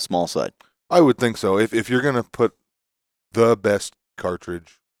little on the small side. I would think so. If you're going to put the best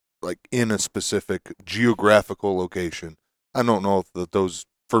cartridge like in a specific geographical location, I don't know if those,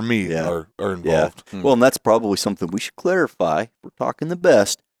 for me, are involved. Yeah. Well, and that's probably something we should clarify. We're talking the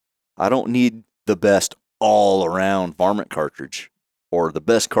best. I don't need the best all-around varmint cartridge or the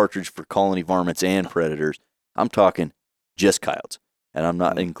best cartridge for colony varmints and predators. I'm talking just coyotes, and I'm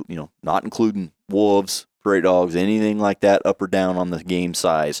not not including wolves, prairie dogs, anything like that up or down on the game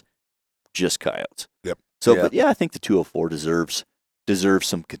size. Just coyotes. Yep. So, but I think the 204 deserves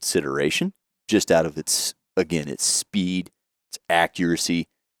some consideration just out of its speed, its accuracy.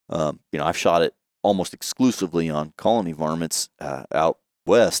 I've shot it almost exclusively on colony varmints out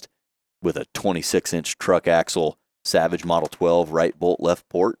west with a 26-inch truck axle Savage Model 12 right bolt left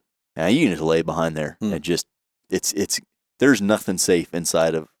port. And you can just lay behind there and just there's nothing safe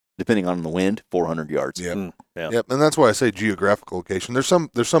inside of, depending on the wind, 400 yards. Yep. Yep. And that's why I say geographical location. There's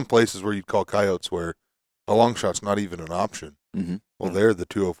some places where you'd call coyotes where a long shot's not even an option. Mm-hmm. Well, there the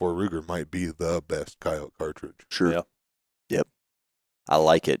 204 Ruger might be the best coyote cartridge. Sure. Yep. I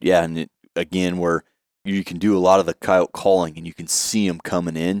like it. Yeah, and again, where you can do a lot of the coyote calling and you can see them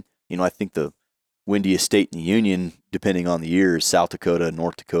coming in. I think the windiest state in the union, depending on the year, is South Dakota,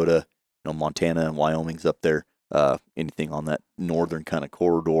 North Dakota, Montana and Wyoming's up there. Anything on that northern kind of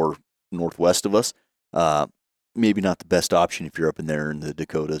corridor northwest of us. Maybe not the best option if you're up in there in the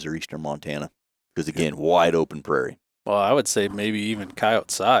Dakotas or eastern Montana. Because, again, wide open prairie. Well, I would say maybe even coyote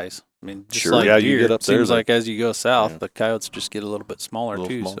size. I mean, just sure. like deer, you get up there, seems like as you go south, the coyotes just get a little bit smaller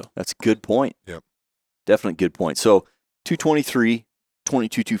too. Small. So that's a good point. Yep. Definitely good point. So 223,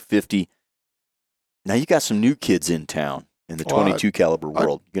 22 250. Now you got some new kids in town in the 22 caliber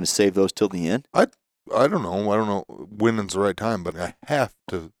world. You going to save those till the end? I don't know when's the right time, but I have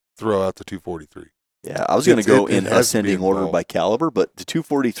to throw out the 243. Yeah, I was going to go in ascending order by caliber, but the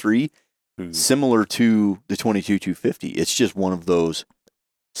 243, similar to the 22 250, it's just one of those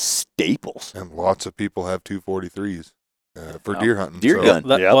staples. And lots of people have 243s for deer hunting. Deer gun.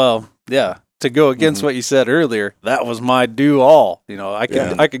 Well, yeah. To go against what you said earlier, that was my do all.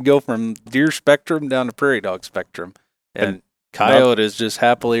 I could go from deer spectrum down to prairie dog spectrum, and coyote is just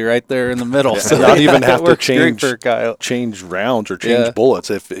happily right there in the middle. So not even have to change rounds or change bullets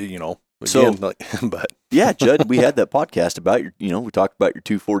if but yeah, Judd, we had that podcast about we talked about your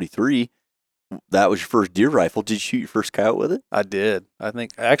 243. That was your first deer rifle. Did you shoot your first coyote with it? I did. I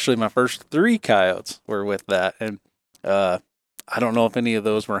think actually my first 3 coyotes were with that, and I don't know if any of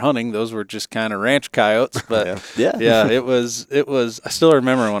those were hunting. Those were just kind of ranch coyotes, but yeah, it was. I still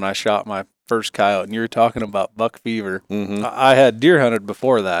remember when I shot my first coyote, and you were talking about buck fever. Mm-hmm. I had deer hunted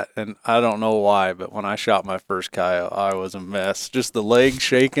before that, and I don't know why, but when I shot my first coyote, I was a mess. Just the legs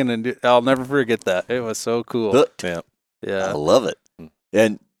shaking, and I'll never forget that. It was so cool. Hooked. Yeah. I love it.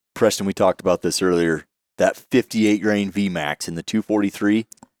 And Preston, we talked about this earlier. That 58 grain VMAX in the 243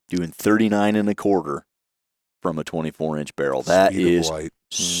 doing 39 and a quarter from a 24-inch barrel. That Speed of is light.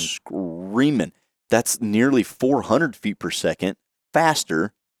 screaming. That's nearly 400 feet per second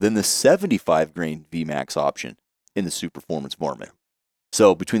faster than the 75 grain VMAX option in the Super Performance Varmint.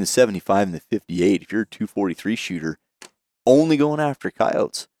 So between the 75 and the 58, if you're a 243 shooter only going after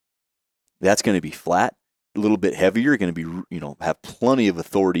coyotes, that's going to be flat, a little bit heavier, going to be, have plenty of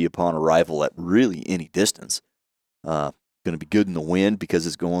authority upon arrival at really any distance. Going to be good in the wind because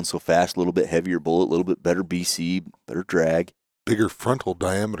it's going so fast, a little bit heavier bullet, a little bit better BC, better drag. Bigger frontal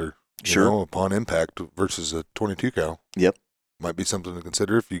diameter. Sure. Upon impact versus a 22 cal. Yep. Might be something to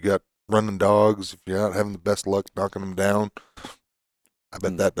consider if you got running dogs, if you're not having the best luck knocking them down. I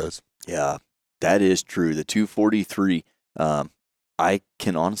bet that does. Yeah, that is true. The 243, I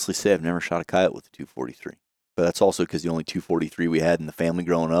can honestly say I've never shot a coyote with a 243. But that's also because the only 243 we had in the family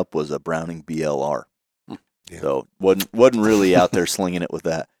growing up was a Browning BLR. Yeah. So wasn't really out there slinging it with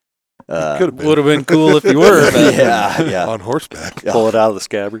that. Would have been cool if you were. yeah. On horseback. Pull it out of the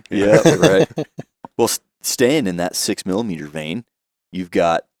scabbard. Yeah, right. Well, staying in that 6mm vein, you've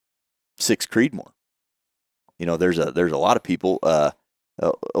got 6 Creedmoor. There's a lot of people,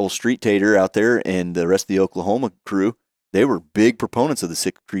 old Street Tater out there and the rest of the Oklahoma crew, they were big proponents of the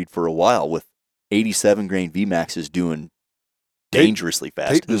 6 Creed for a while with 87 grain VMAXs doing dangerously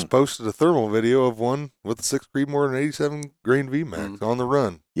fast. Tate just posted a thermal video of one with a 6 Creedmoor and 87 grain VMAX on the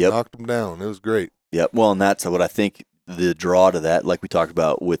run. Yep. Knocked them down. It was great. Yep. Well, and that's what I think the draw to that, like we talked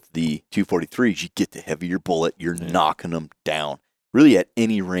about with the 243s, you get the heavier bullet, you're knocking them down. Really, at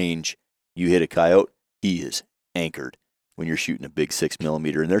any range you hit a coyote, he is anchored when you're shooting a big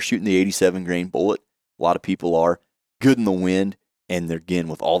 6mm. And they're shooting the 87 grain bullet. A lot of people are good in the wind, and they're, again,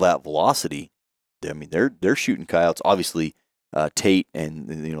 with all that velocity, I mean, they're shooting coyotes. Obviously, Tate and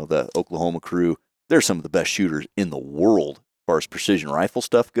the Oklahoma crew, they're some of the best shooters in the world as far as precision rifle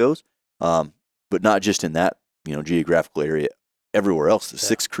stuff goes. But not just in that geographical area. Everywhere else, the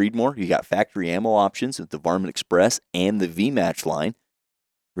 6 Creedmoor, you got factory ammo options with the Varmint Express and the VMatch line.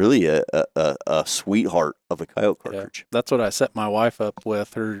 Really a sweetheart of a coyote cartridge. Yeah, that's what I set my wife up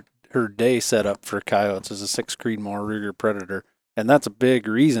with. Her day set up for coyotes is a 6 Creedmoor Ruger Predator, and that's a big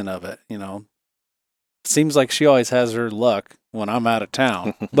reason of it. Seems like she always has her luck when I'm out of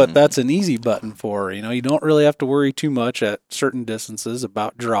town, but that's an easy button for her. You don't really have to worry too much at certain distances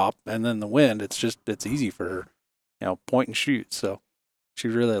about drop, and then the wind. It's easy for her, point and shoot. So she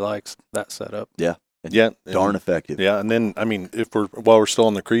really likes that setup. Yeah, darn effective. Yeah, and then while we're still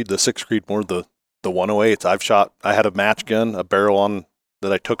on the Creed, the 6 Creedmoor, the 108s, I had a match gun, a barrel on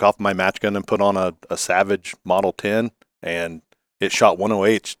that I took off my match gun and put on a Savage Model 10, and it shot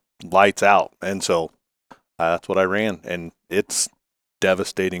 108 lights out, and so. That's what I ran, and it's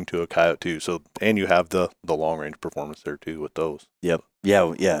devastating to a coyote too. So, and you have the long range performance there too with those. Yep.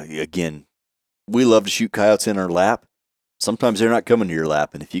 Yeah. Again, we love to shoot coyotes in our lap. Sometimes they're not coming to your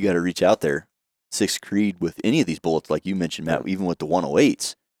lap, and if you got to reach out there, 6 Creed with any of these bullets, like you mentioned, Matt, even with the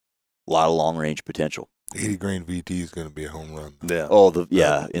 108s, a lot of long range potential. 80 grain VT is going to be a home run. Yeah. Oh,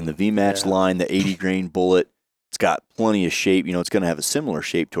 in the VMatch line, the 80 grain bullet, it's got plenty of shape. It's going to have a similar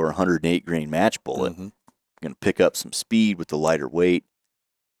shape to our 108 grain match bullet. Mm-hmm. Going to pick up some speed with the lighter weight.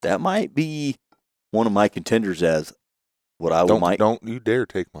 That might be one of my contenders as what I might. Don't you dare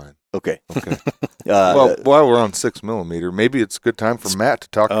take mine. Okay. Well, while we're on 6mm, maybe it's a good time for Matt to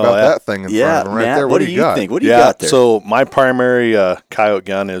talk about that thing in front of him right Matt, there. What do you think? What do you got there? So my primary coyote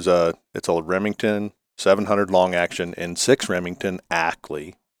gun is it's a Remington 700 long action in 6 Remington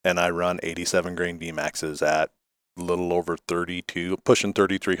Ackley, and I run 87 grain VMAXs at a little over 32, pushing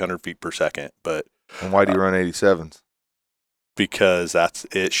 3,300 feet per second, but. And why do you run 87s? Because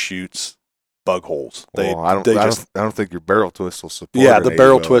it shoots bug holes. I don't think your barrel twist will support. Yeah, the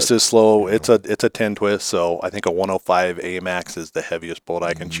barrel twist is slow. It's a 10 twist, so I think a 105 AMAX is the heaviest bolt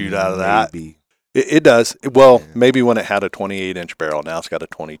I can shoot out of that. It does. Well, maybe when it had a 28-inch barrel. Now it's got a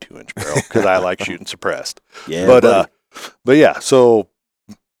 22-inch barrel because I like shooting suppressed. Yeah, but yeah. So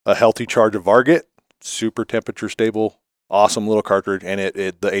a healthy charge of Varget, super temperature stable. Awesome little cartridge, and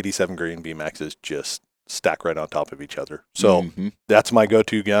the 87 grain VMAXs just stack right on top of each other. So that's my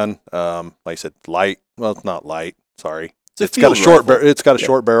go-to gun. Like I said, light. Well, it's not light. Sorry, it's got a short. It's got a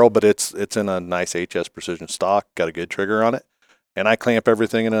short barrel, but it's in a nice HS precision stock. Got a good trigger on it, and I clamp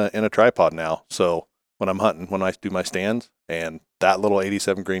everything in a tripod now. So when I'm hunting, when I do my stands, and that little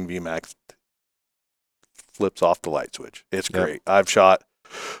 87 grain VMAX flips off the light switch. It's great. I've shot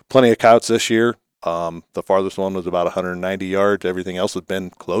plenty of coyotes this year. The farthest one was about 190 yards. Everything else has been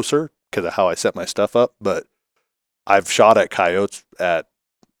closer because of how I set my stuff up. But I've shot at coyotes at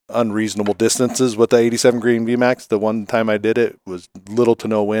unreasonable distances with the 87 Green VMAX. The one time I did it was little to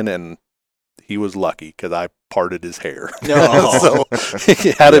no wind, and he was lucky because I parted his hair. No. So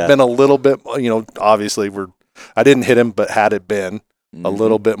had it been a little bit, obviously I didn't hit him, but had it been a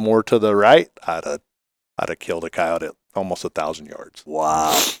little bit more to the right, I'd have killed a coyote at almost 1,000 yards.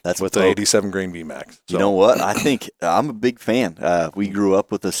 Wow. That's with the 87 Grain VMAX. So. You know what? I think I'm a big fan. We grew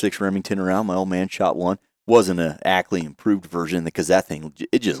up with a 6 Remington around. My old man shot one. Wasn't an Ackley improved version because that thing,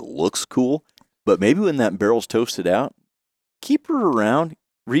 it just looks cool. But maybe when that barrel's toasted out, keep her around,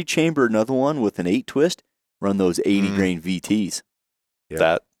 rechamber another one with an 8 twist, run those 80 grain VTs.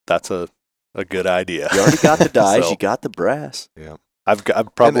 Yeah. That's a good idea. You already got the dies, you got the brass. Yeah. I've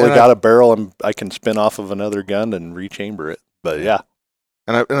probably got a barrel and I can spin off of another gun and rechamber it. But yeah.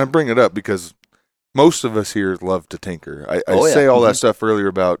 And I bring it up because most of us here love to tinker. I say all that stuff earlier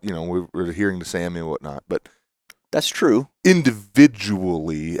about, we were adhering to Sammy and whatnot, but that's true.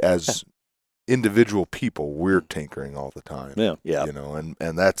 Individually, as individual people, we're tinkering all the time. Yeah. Yeah.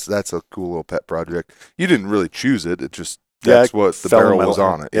 And that's a cool little pet project. You didn't really choose it. It just that's what the barrel was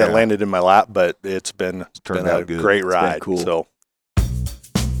on it. Yeah, it landed in my lap, but it's been out a good. great ride. Cool. So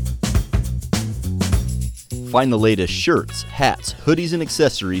find the latest shirts, hats, hoodies, and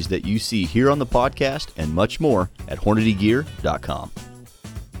accessories that you see here on the podcast and much more at HornadyGear.com.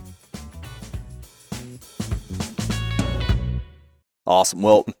 Awesome.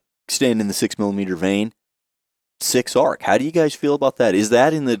 Well, staying in the 6mm vein, 6 arc. How do you guys feel about that? Is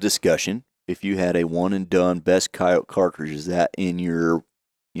that in the discussion? If you had a one and done best Coyote cartridge, is that in your,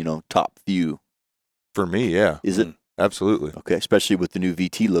 top few? For me, yeah. Is it? Absolutely. Okay, especially with the new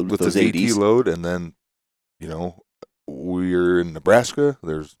VT load with those the 80s. VT load, and then, we're in Nebraska.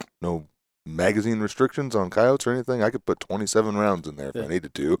 There's no magazine restrictions on coyotes or anything. I could put 27 rounds in there if I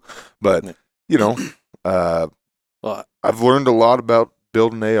needed to. But, I've learned a lot about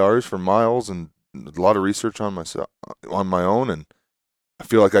building ARs for Miles and a lot of research on my own, and I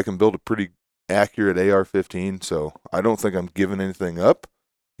feel like I can build a pretty accurate AR-15, so I don't think I'm giving anything up,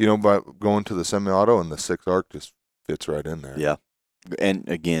 by going to the semi-auto, and the 6 arc just fits right in there. Yeah. And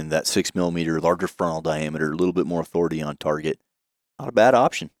again, that 6mm, larger frontal diameter, a little bit more authority on target. Not a bad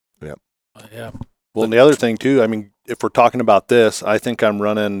option. Yeah. Yeah. Well, and the other thing too, if we're talking about this, I think I'm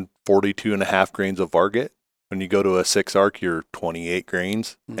running 42.5 grains of Varget. When you go to a 6 arc, you're 28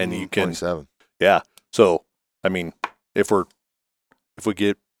 grains, and you can 27. Yeah. So, if we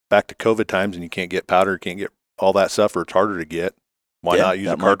get back to COVID times and you can't get powder, can't get all that stuff, or it's harder to get, why not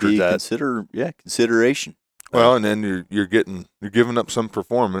use a cartridge consideration. Well, and then you're giving up some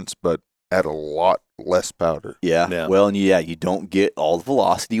performance, but at a lot less powder. Yeah. Well, and you don't get all the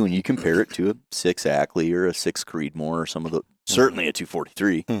velocity when you compare it to a 6 Ackley or a 6 Creedmoor or certainly a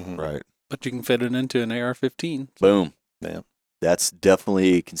 243. Right. But you can fit it into an AR-15. Boom. Yeah. That's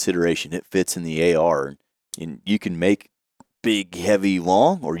definitely a consideration. It fits in the AR, and you can make big, heavy,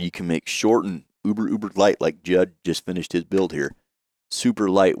 long, or you can make short and uber light, like Judd just finished his build here. Super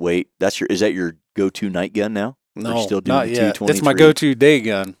lightweight. Is that your go-to night gun now? No, still doing not the yet. 223? It's my go-to day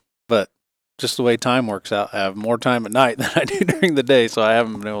gun, but just the way time works out, I have more time at night than I do during the day, so I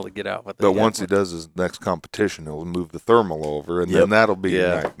haven't been able to get out with it. But once he does his next competition, he'll move the thermal over, and then that'll be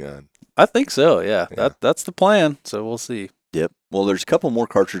your night gun. I think so, yeah. That's the plan, so we'll see. Yep. Well, there's a couple more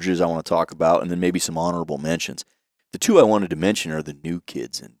cartridges I want to talk about, and then maybe some honorable mentions. The two I wanted to mention are the new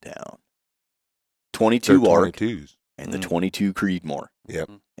kids in town. 22 ARC 22s. And the 22 Creedmoor. Yep.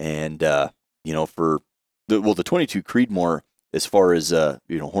 And, the 22 Creedmoor, as far as,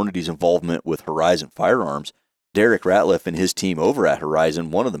 Hornady's involvement with Horizon Firearms, Derek Ratliff and his team over at Horizon,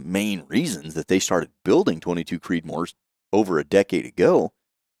 one of the main reasons that they started building 22 Creedmoors over a decade ago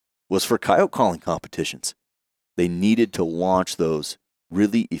was for coyote calling competitions. They needed to launch those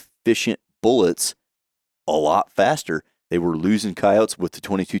really efficient bullets a lot faster. They were losing coyotes with the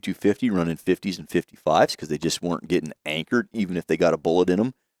 22-250 running 50s and 55s because they just weren't getting anchored, even if they got a bullet in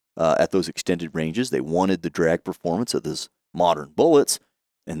them at those extended ranges. They wanted the drag performance of those modern bullets,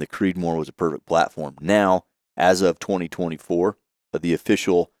 and the Creedmoor was a perfect platform. Now, as of 2024, the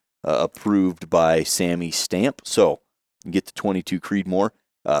official approved by Sammy stamp, so you can get the 22 Creedmoor.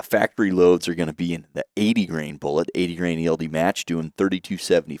 Factory loads are going to be in the 80 grain bullet, 80 grain ELD match, doing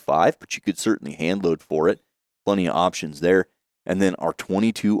 32.75, but you could certainly hand load for it. Plenty of options there. And then our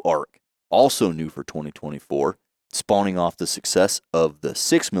 22 ARC, also new for 2024, spawning off the success of the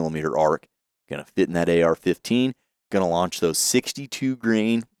 6mm ARC, going to fit in that AR-15, going to launch those 62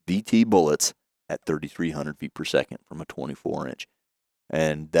 grain VT bullets at 3,300 feet per second from a 24-inch.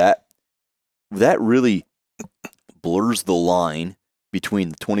 And that really blurs the line between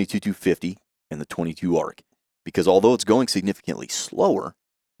the 22-250 and the 22 ARC, because although it's going significantly slower,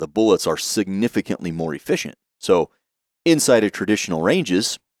 the bullets are significantly more efficient. So inside of traditional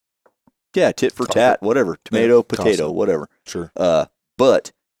ranges, yeah, tit for tat, whatever, tomato, potato, whatever. Sure.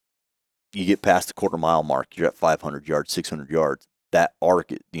 But you get past the quarter-mile mark, you're at 500 yards, 600 yards. That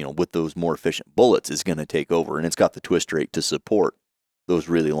arc, with those more efficient bullets is going to take over, and it's got the twist rate to support those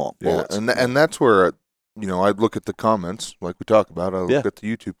really long bullets. And that's where, I'd look at the comments, like we talk about. I look at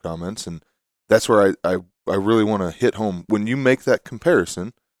the YouTube comments, and that's where I really want to hit home. When you make that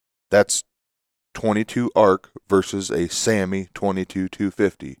comparison, that's 22 arc versus a Sammy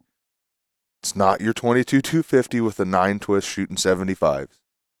 22-250. It's not your 22-250 with a 9-twist shooting 75s.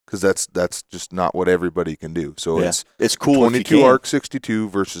 Because that's just not what everybody can do. So it's cool 22 arc 62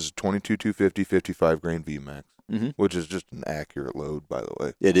 versus 22-250 55 grain VMAX, which is just an accurate load, by the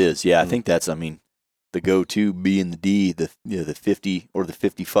way. It is, yeah. I think that's, the go-to B and the D, the 50 or the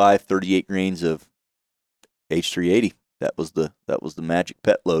 55, 38 grains of H380. That was the magic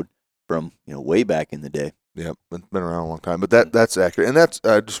pet load from way back in the day. Yep, it's been around a long time, but that's accurate, and that's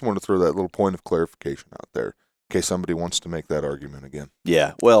I just want to throw that little point of clarification out there. In case somebody wants to make that argument again.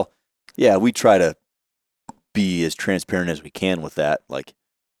 Yeah, well, we try to be as transparent as we can with that. Like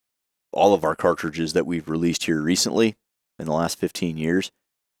all of our cartridges that we've released here recently in the last 15 years,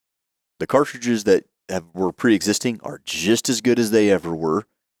 the cartridges that were pre-existing are just as good as they ever were.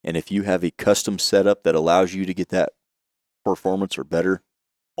 And if you have a custom setup that allows you to get that performance or better,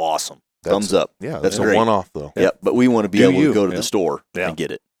 awesome. Thumbs up. Yeah, that's a great. One-off, though. Yeah, but we want to be able to go to the store and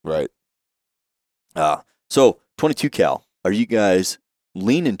get it. Right. So 22 cal, are you guys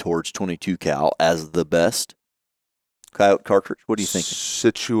leaning towards 22 cal as the best Coyote cartridge? What do you think?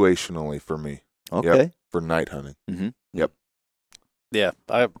 Situationally for me. Okay. Yep, for night hunting. Mm-hmm. Yep. Yeah,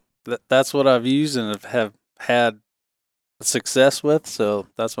 that's what I've used and have had success with, so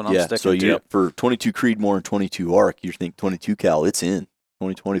that's what I'm sticking to. For 22 Creedmoor and 22 Arc, you think 22 cal, it's in.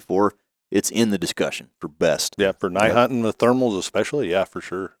 2024, it's in the discussion for best. Yeah, for night hunting with thermals especially, yeah, for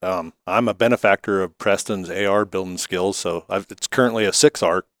sure. I'm a benefactor of Preston's AR building skills, so it's currently a 6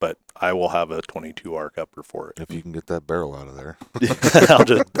 arc, but I will have a 22 arc upper for it. If you can get that barrel out of there.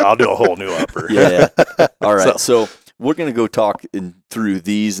 I'll do a whole new upper. Yeah. All right, so we're going to go talk through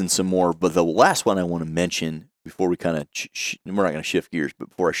these and some more, but the last one I want to mention before we kind of, we're not going to shift gears, but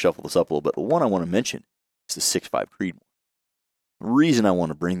before I shuffle this up a little bit, the one I want to mention is the 6.5 Creedmoor. The reason I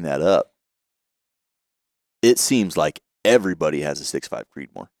want to bring that up, it seems like everybody has a 6.5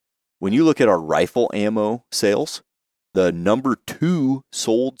 Creedmoor. When you look at our rifle ammo sales, the number 2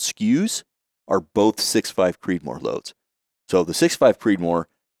 sold SKUs are both 6.5 Creedmoor loads. So the 6.5 Creedmoor,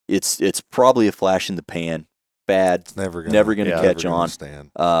 it's probably a flash in the pan, bad, it's never going to catch on.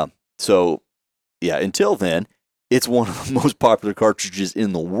 Stand. So, yeah, until then, it's one of the most popular cartridges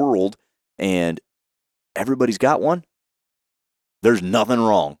in the world, and everybody's got one. There's nothing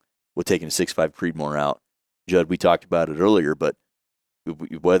wrong with taking a 6.5 Creedmoor out. Judd, we talked about it earlier, but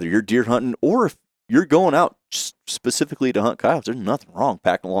whether you're deer hunting or if you're going out specifically to hunt coyotes, there's nothing wrong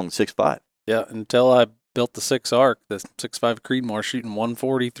packing along the 6.5. Yeah, until I built the 6 arc, the 6.5 Creedmoor shooting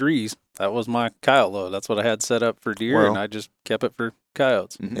 143s. That was my coyote load. That's what I had set up for deer, and I just kept it for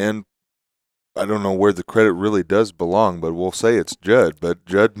coyotes. Mm-hmm. And I don't know where the credit really does belong, but we'll say it's Judd. But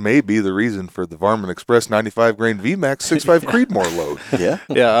Judd may be the reason for the Varmint Express 95 grain VMAX 6.5 Creedmoor load. Yeah.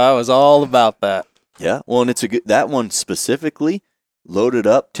 Yeah, I was all about that. Yeah. Well, and it's that one specifically loaded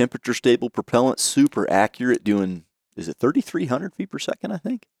up, temperature stable propellant, super accurate, doing, is it 3,300 feet per second, I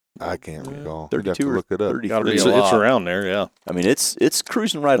think? I can't recall. 32 or look it up. 33. It's around there, yeah. I mean, it's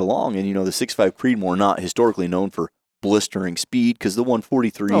cruising right along, and the 6.5 Creedmoor, not historically known for blistering speed, because the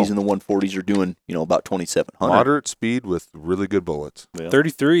 143s and the 140s are doing about 2,700. Moderate speed with really good bullets. Yeah.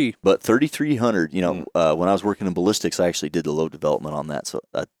 33. But 3,300. When I was working in ballistics, I actually did the load development on that, so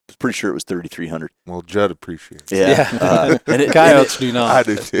I was pretty sure it was 3,300. Well, Judd appreciates it. Yeah. And Coyotes do not. I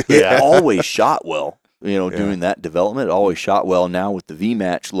do too. It always shot well. Doing that development, it always shot well. Now with the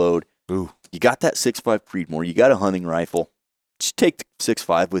V-match load, Ooh. You got that 6.5 Creedmoor, you got a hunting rifle. Just take the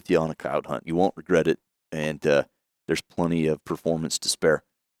 6.5 with you on a coyote hunt. You won't regret it, and there's plenty of performance to spare.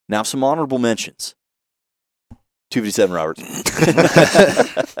 Now, some honorable mentions. 257 Roberts.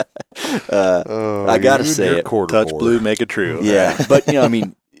 I gotta say it. Touch blue, make it true. Yeah, but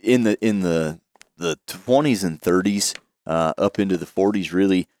in the 20s and 30s, up into the 40s,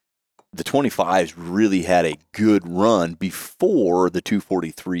 really, the 25s really had a good run before the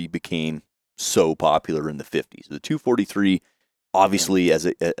 243 became so popular in the 50s. The 243, obviously, as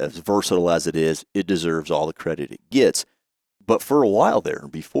versatile as it is, it deserves all the credit it gets. But for a while there,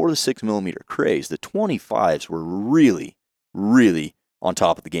 before the 6mm craze, the 25s were really, really on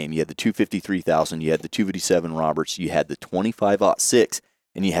top of the game. You had the 253,000, you had the 257 Roberts, you had the 25-06,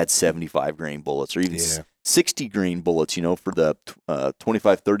 and you had 75 grain bullets, or even 60 grain bullets. For the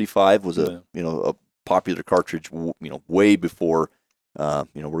 25-35 was a popular cartridge. Way before.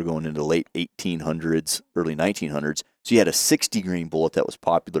 We're going into late 1800s, early 1900s. So you had a 60 grain bullet that was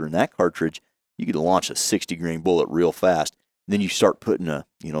popular in that cartridge. You could launch a 60 grain bullet real fast. And then you start putting a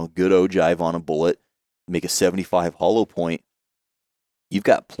good ogive on a bullet, make a 75 hollow point. You've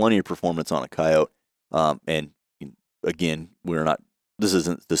got plenty of performance on a Coyote. And again, this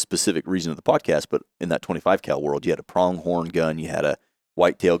isn't the specific reason of the podcast, but in that 25 cal world, you had a pronghorn gun, you had a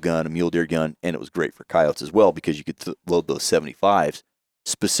whitetail gun, a mule deer gun, and it was great for Coyotes as well because you could load those 75s.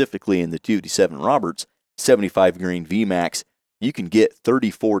 Specifically in the 257 Roberts, 75 grain VMAX, you can get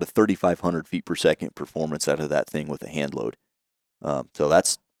 34 to 3,500 feet per second performance out of that thing with a hand load. So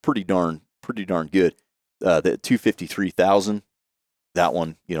that's pretty darn good. The 253,000, that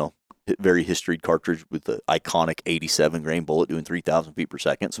one, very historied cartridge with the iconic 87 grain bullet doing 3,000 feet per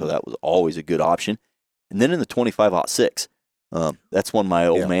second. So that was always a good option. And then in the 25-06, that's one my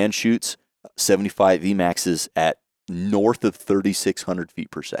old man shoots. 75 VMAXs at north of 3,600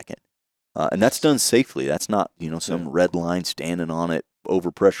 feet per second. And that's done safely. That's not, some red line standing on it,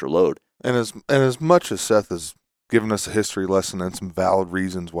 overpressure load. And as much as Seth has given us a history lesson and some valid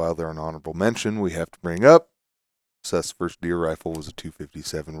reasons why they're an honorable mention, we have to bring up Seth's first deer rifle was a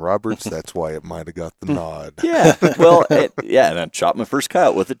 257 Roberts. That's why it might have got the nod. Yeah, well, and I shot my first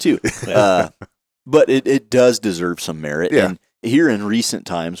Coyote with it too. But it does deserve some merit. Yeah. And here in recent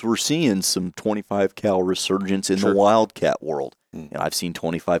times, we're seeing some 25 cal resurgence in the wildcat world. And I've seen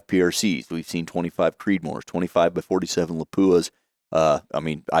 25 PRCs. We've seen 25 Creedmoors, 25 by 47 Lapuas.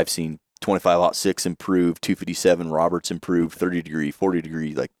 I've seen 25-06 improve, 257 Roberts improve, 30 degree, 40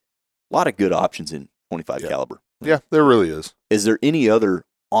 degree, like a lot of good options in 25 caliber. Yeah, there really is. Is there any other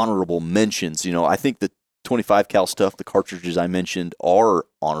honorable mentions? I think the 25 cal stuff, the cartridges I mentioned, are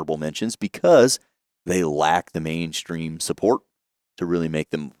honorable mentions because they lack the mainstream support to really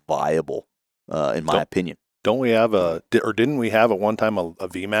make them viable, in my opinion. Don't we have didn't we have at one time a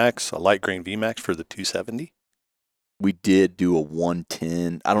VMAX, a light grain VMAX for the 270? We did do a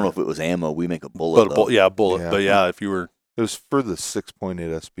 110. I don't know if it was ammo. We make a bullet. Bullet. Yeah. But if you were, It was for the 6.8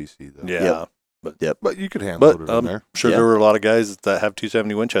 SBC though. yeah. But you could hand load it in there. Sure, there were a lot of guys that have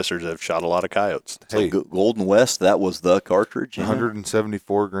 270 Winchesters that have shot a lot of Coyotes. So Golden West, that was the cartridge.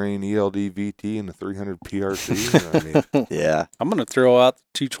 174 grain ELD VT and a 300 PRC. Yeah. I'm going to throw out the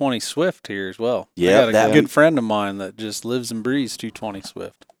 220 Swift here as well. Yeah, I got a good friend of mine that just lives and breathes 220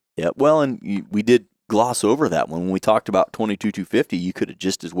 Swift. Yeah, well, and we did gloss over that one. When we talked about 22-250, you could have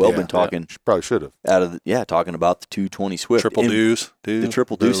just as well been talking. Probably should have. Talking about the 220 Swift. Triple Deuce. The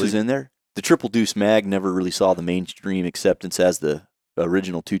Triple Deuce is in there. The Triple Deuce mag never really saw the mainstream acceptance as the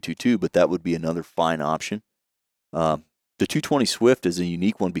original 222, but that would be another fine option. The 220 Swift is a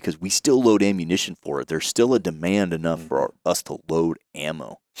unique one because we still load ammunition for it. There's still a demand enough for us to load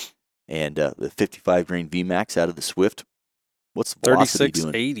ammo. And the 55 grain VMAX out of the Swift, what's the velocity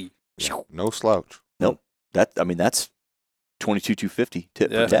doing? 3680. Yeah, no slouch. Nope. That's 22-250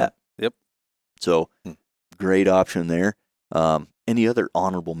 tip for tap. Yep. So great option there. Any other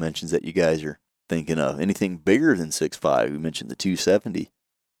honorable mentions that you guys are thinking of? Anything bigger than 6.5? We mentioned the 270.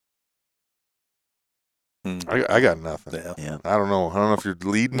 I got nothing. Yeah. I don't know if you're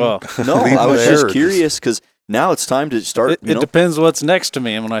leading. Well, no, I was just curious because now it's time to start. It depends what's next to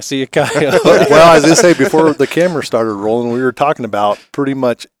me when I see a Coyote. Well, I was going to say, before the camera started rolling, we were talking about pretty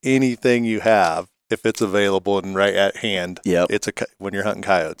much anything you have, if it's available and right at hand. Yep. When you're hunting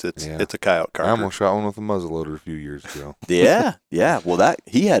Coyotes, it's a Coyote cartridge. I almost shot one with a muzzleloader a few years ago. Yeah. Well,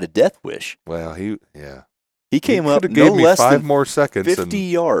 he had a death wish. Well, he came up no gave me less 5 than more seconds 50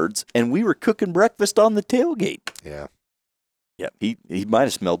 yards, and we were cooking breakfast on the tailgate. Yeah. Yeah, he might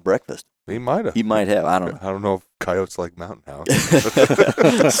have smelled breakfast. He might have. He might have. I don't know. I don't know if Coyotes like Mountain House.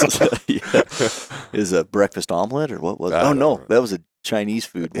 Is a breakfast omelet or what was it? I Oh, don't no. know. That was a Chinese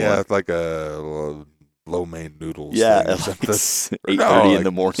food. Yeah, it's like a lo mein noodles. Yeah, thing or like something. 8:30 in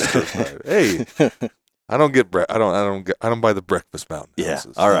the morning. Hey, I don't get I don't buy the breakfast Mountain Yeah.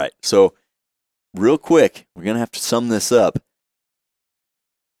 Houses. All right. So, real quick, we're gonna have to sum this up.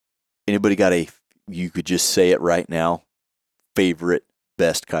 Anybody got you could just say it right now, favorite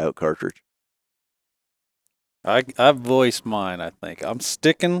best Coyote cartridge? I voiced mine, I think. I'm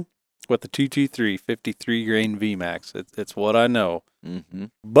sticking with the 223 53 grain VMAX. It's what I know. Mm-hmm.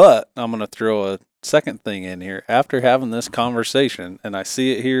 But I'm going to throw a second thing in here. After having this conversation, and I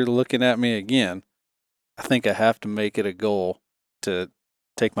see it here looking at me again, I think I have to make it a goal to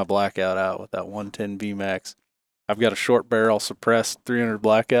take my blackout out with that 110 VMAX. I've got a short barrel suppressed 300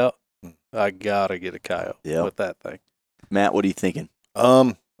 blackout. I got to get a Coyote with that thing. Matt, what are you thinking?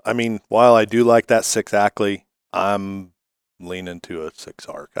 I mean, while I do like that 6 Ackley, I'm leaning to a 6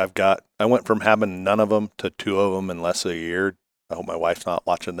 arc. I went from having none of them to 2 of them in less than a year. I hope my wife's not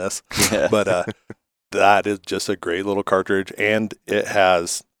watching this, but that is just a great little cartridge, and it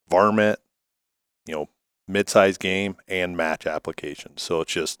has varmint, mid-size game and match applications. So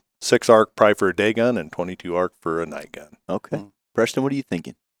it's just 6 arc probably for a day gun and 22 arc for a night gun. Okay. Preston, what are you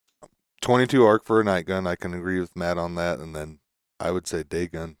thinking? 22 arc for a night gun. I can agree with Matt on that. And then I would say day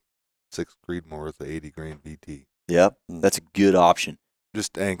gun, 6 Creedmoor with the 80 grain VT. Yep, that's a good option.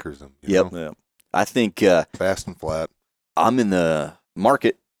 Just anchors them. Yep. Yeah. I think fast and flat. I'm in the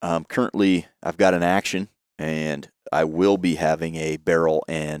market. Currently, I've got an action, and I will be having a barrel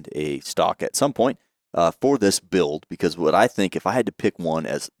and a stock at some point for this build, because what I think, if I had to pick one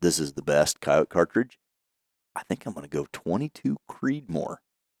as this is the best Coyote cartridge, I think I'm going to go 22 Creedmoor.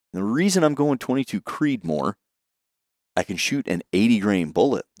 And the reason I'm going 22 Creedmoor, I can shoot an 80 grain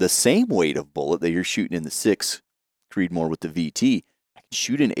bullet, the same weight of bullet that you're shooting in the 6 Creedmoor with the VT. I can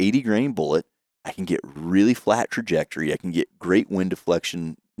shoot an 80 grain bullet. I can get really flat trajectory. I can get great wind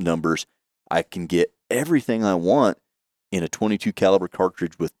deflection numbers. I can get everything I want in a 22 caliber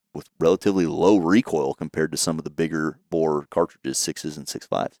cartridge with relatively low recoil compared to some of the bigger bore cartridges, 6s and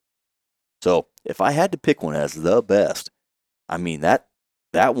 6.5s. So if I had to pick one as the best, I mean, that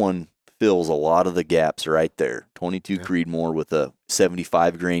one fills a lot of the gaps right there. 22 Creedmoor with a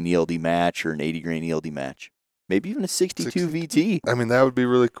 75 grain ELD match or an 80 grain ELD match. Maybe even a 62 VT. I mean, that would be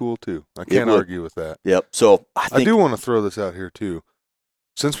really cool, too. I can't argue with that. Yep. So I do want to throw this out here, too.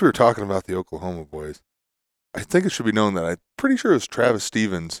 Since we were talking about the Oklahoma boys, I think it should be known that I'm pretty sure it was Travis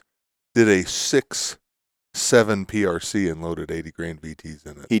Stevens did a 6.7 PRC and loaded 80 grain VTs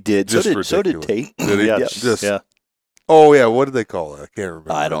in it. He did. Just so did Tate. Did he? Yeah. Oh, yeah. What did they call it? I can't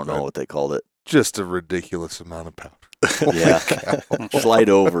remember. I don't know what they called it. Just a ridiculous amount of powder. Yeah. Slight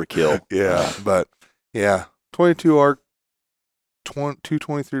overkill. Yeah. But, yeah. 22 arc,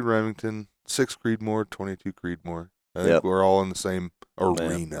 223 Remington, 6 Creedmoor, 22 Creedmoor. I think we're all in the same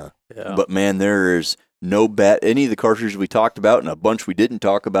arena. Yeah. But, man, there is no bet. Any of the cartridges we talked about and a bunch we didn't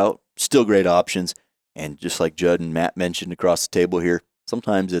talk about, still great options. And just like Judd and Matt mentioned across the table here,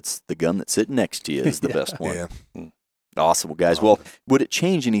 sometimes it's the gun that's sitting next to you is the best one. Yeah. Awesome, well, guys. Well, would it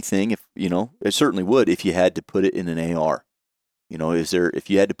change anything if, it certainly would if you had to put it in an AR? If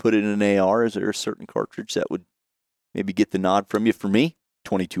you had to put it in an AR, is there a certain cartridge that would maybe get the nod from you? For me,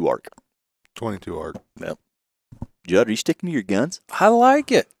 22 arc. 22 arc. Yep. Judd, are you sticking to your guns? I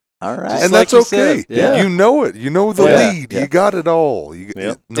like it. All right. And like that's you okay. said. Yeah. You know it. You know the lead. Yeah. You got it all.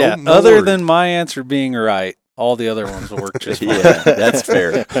 No Other worries. than my answer being right, all the other ones will work just fine. Yeah, that's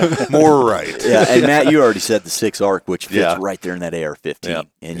fair. More right. Yeah, and Matt, you already said the 6 arc, which fits right there in that AR-15,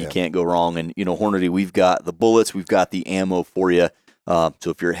 and you can't go wrong. And, Hornady, we've got the bullets, we've got the ammo for you. So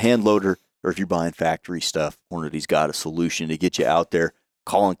if you're a hand loader or if you're buying factory stuff, Hornady's got a solution to get you out there.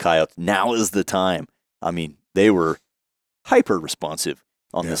 Calling Coyote, now is the time. I mean, they were hyper responsive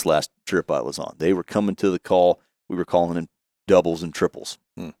on this last trip I was on. They were coming to the call. We were calling in doubles and triples.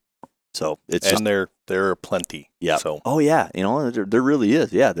 So there are plenty. Yeah. So there really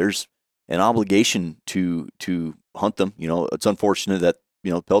is. Yeah, there's an obligation to hunt them. It's unfortunate that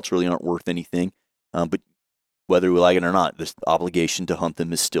pelts really aren't worth anything, but whether we like it or not, this obligation to hunt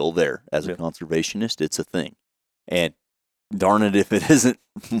them is still there. As a conservationist, it's a thing, and darn it if it isn't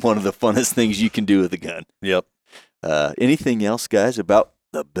one of the funnest things you can do with a gun. Yep. Anything else, guys, about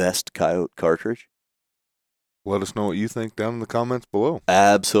the best Coyote cartridge? Let us know what you think down in the comments below.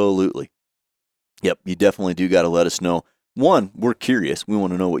 Absolutely. Yep, you definitely do got to let us know. One, we're curious. We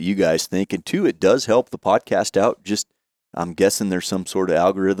want to know what you guys think. And two, it does help the podcast out. I'm guessing there's some sort of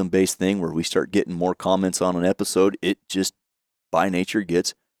algorithm-based thing where we start getting more comments on an episode. It just, by nature,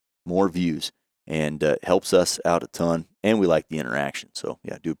 gets more views and helps us out a ton. And we like the interaction. So,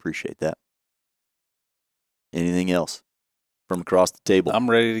 yeah, I do appreciate that. Anything else from across the table? I'm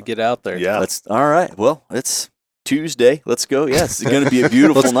ready to get out there. Yeah. All right. Well, it's Tuesday. Let's go. Yeah, it's going to be a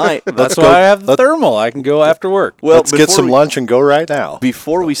beautiful night. That's why I have the thermal. I can go after work. Well, let's get some lunch and go right now.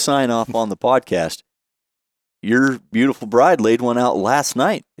 Before we sign off on the podcast, your beautiful bride laid one out last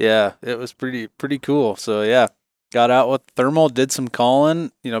night. Yeah, it was pretty cool. So, yeah, got out with thermal, did some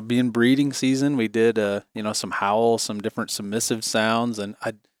calling. Being breeding season, we did, some howls, some different submissive sounds, and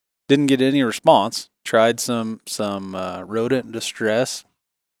I didn't get any response. Tried some rodent distress.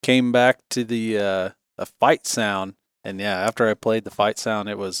 Came back to the a fight sound, and after I played the fight sound,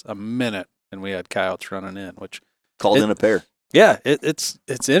 it was a minute, and we had coyotes running in, which called in a pair. Yeah, it's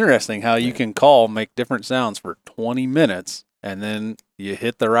interesting how you can make different sounds for 20 minutes, and then you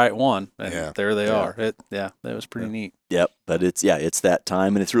hit the right one, and Yeah. there they Yeah. are. That was pretty neat. Yep, but it's that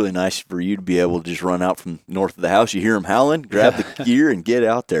time, and it's really nice for you to be able to just run out from north of the house. You hear them howling, grab the gear, and get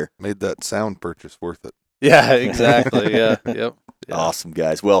out there. Made that sound purchase worth it. Yeah, exactly. Yeah, yep. Yeah. Awesome,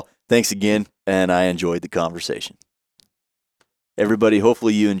 guys. Well, thanks again, and I enjoyed the conversation. Everybody,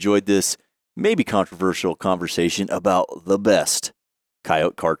 hopefully you enjoyed this maybe controversial conversation about the best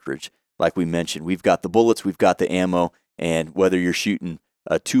Coyote cartridge. Like we mentioned, we've got the bullets, we've got the ammo, and whether you're shooting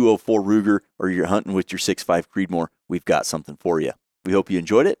a 204 Ruger or you're hunting with your 6.5 Creedmoor, we've got something for you. We hope you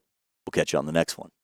enjoyed it. We'll catch you on the next one.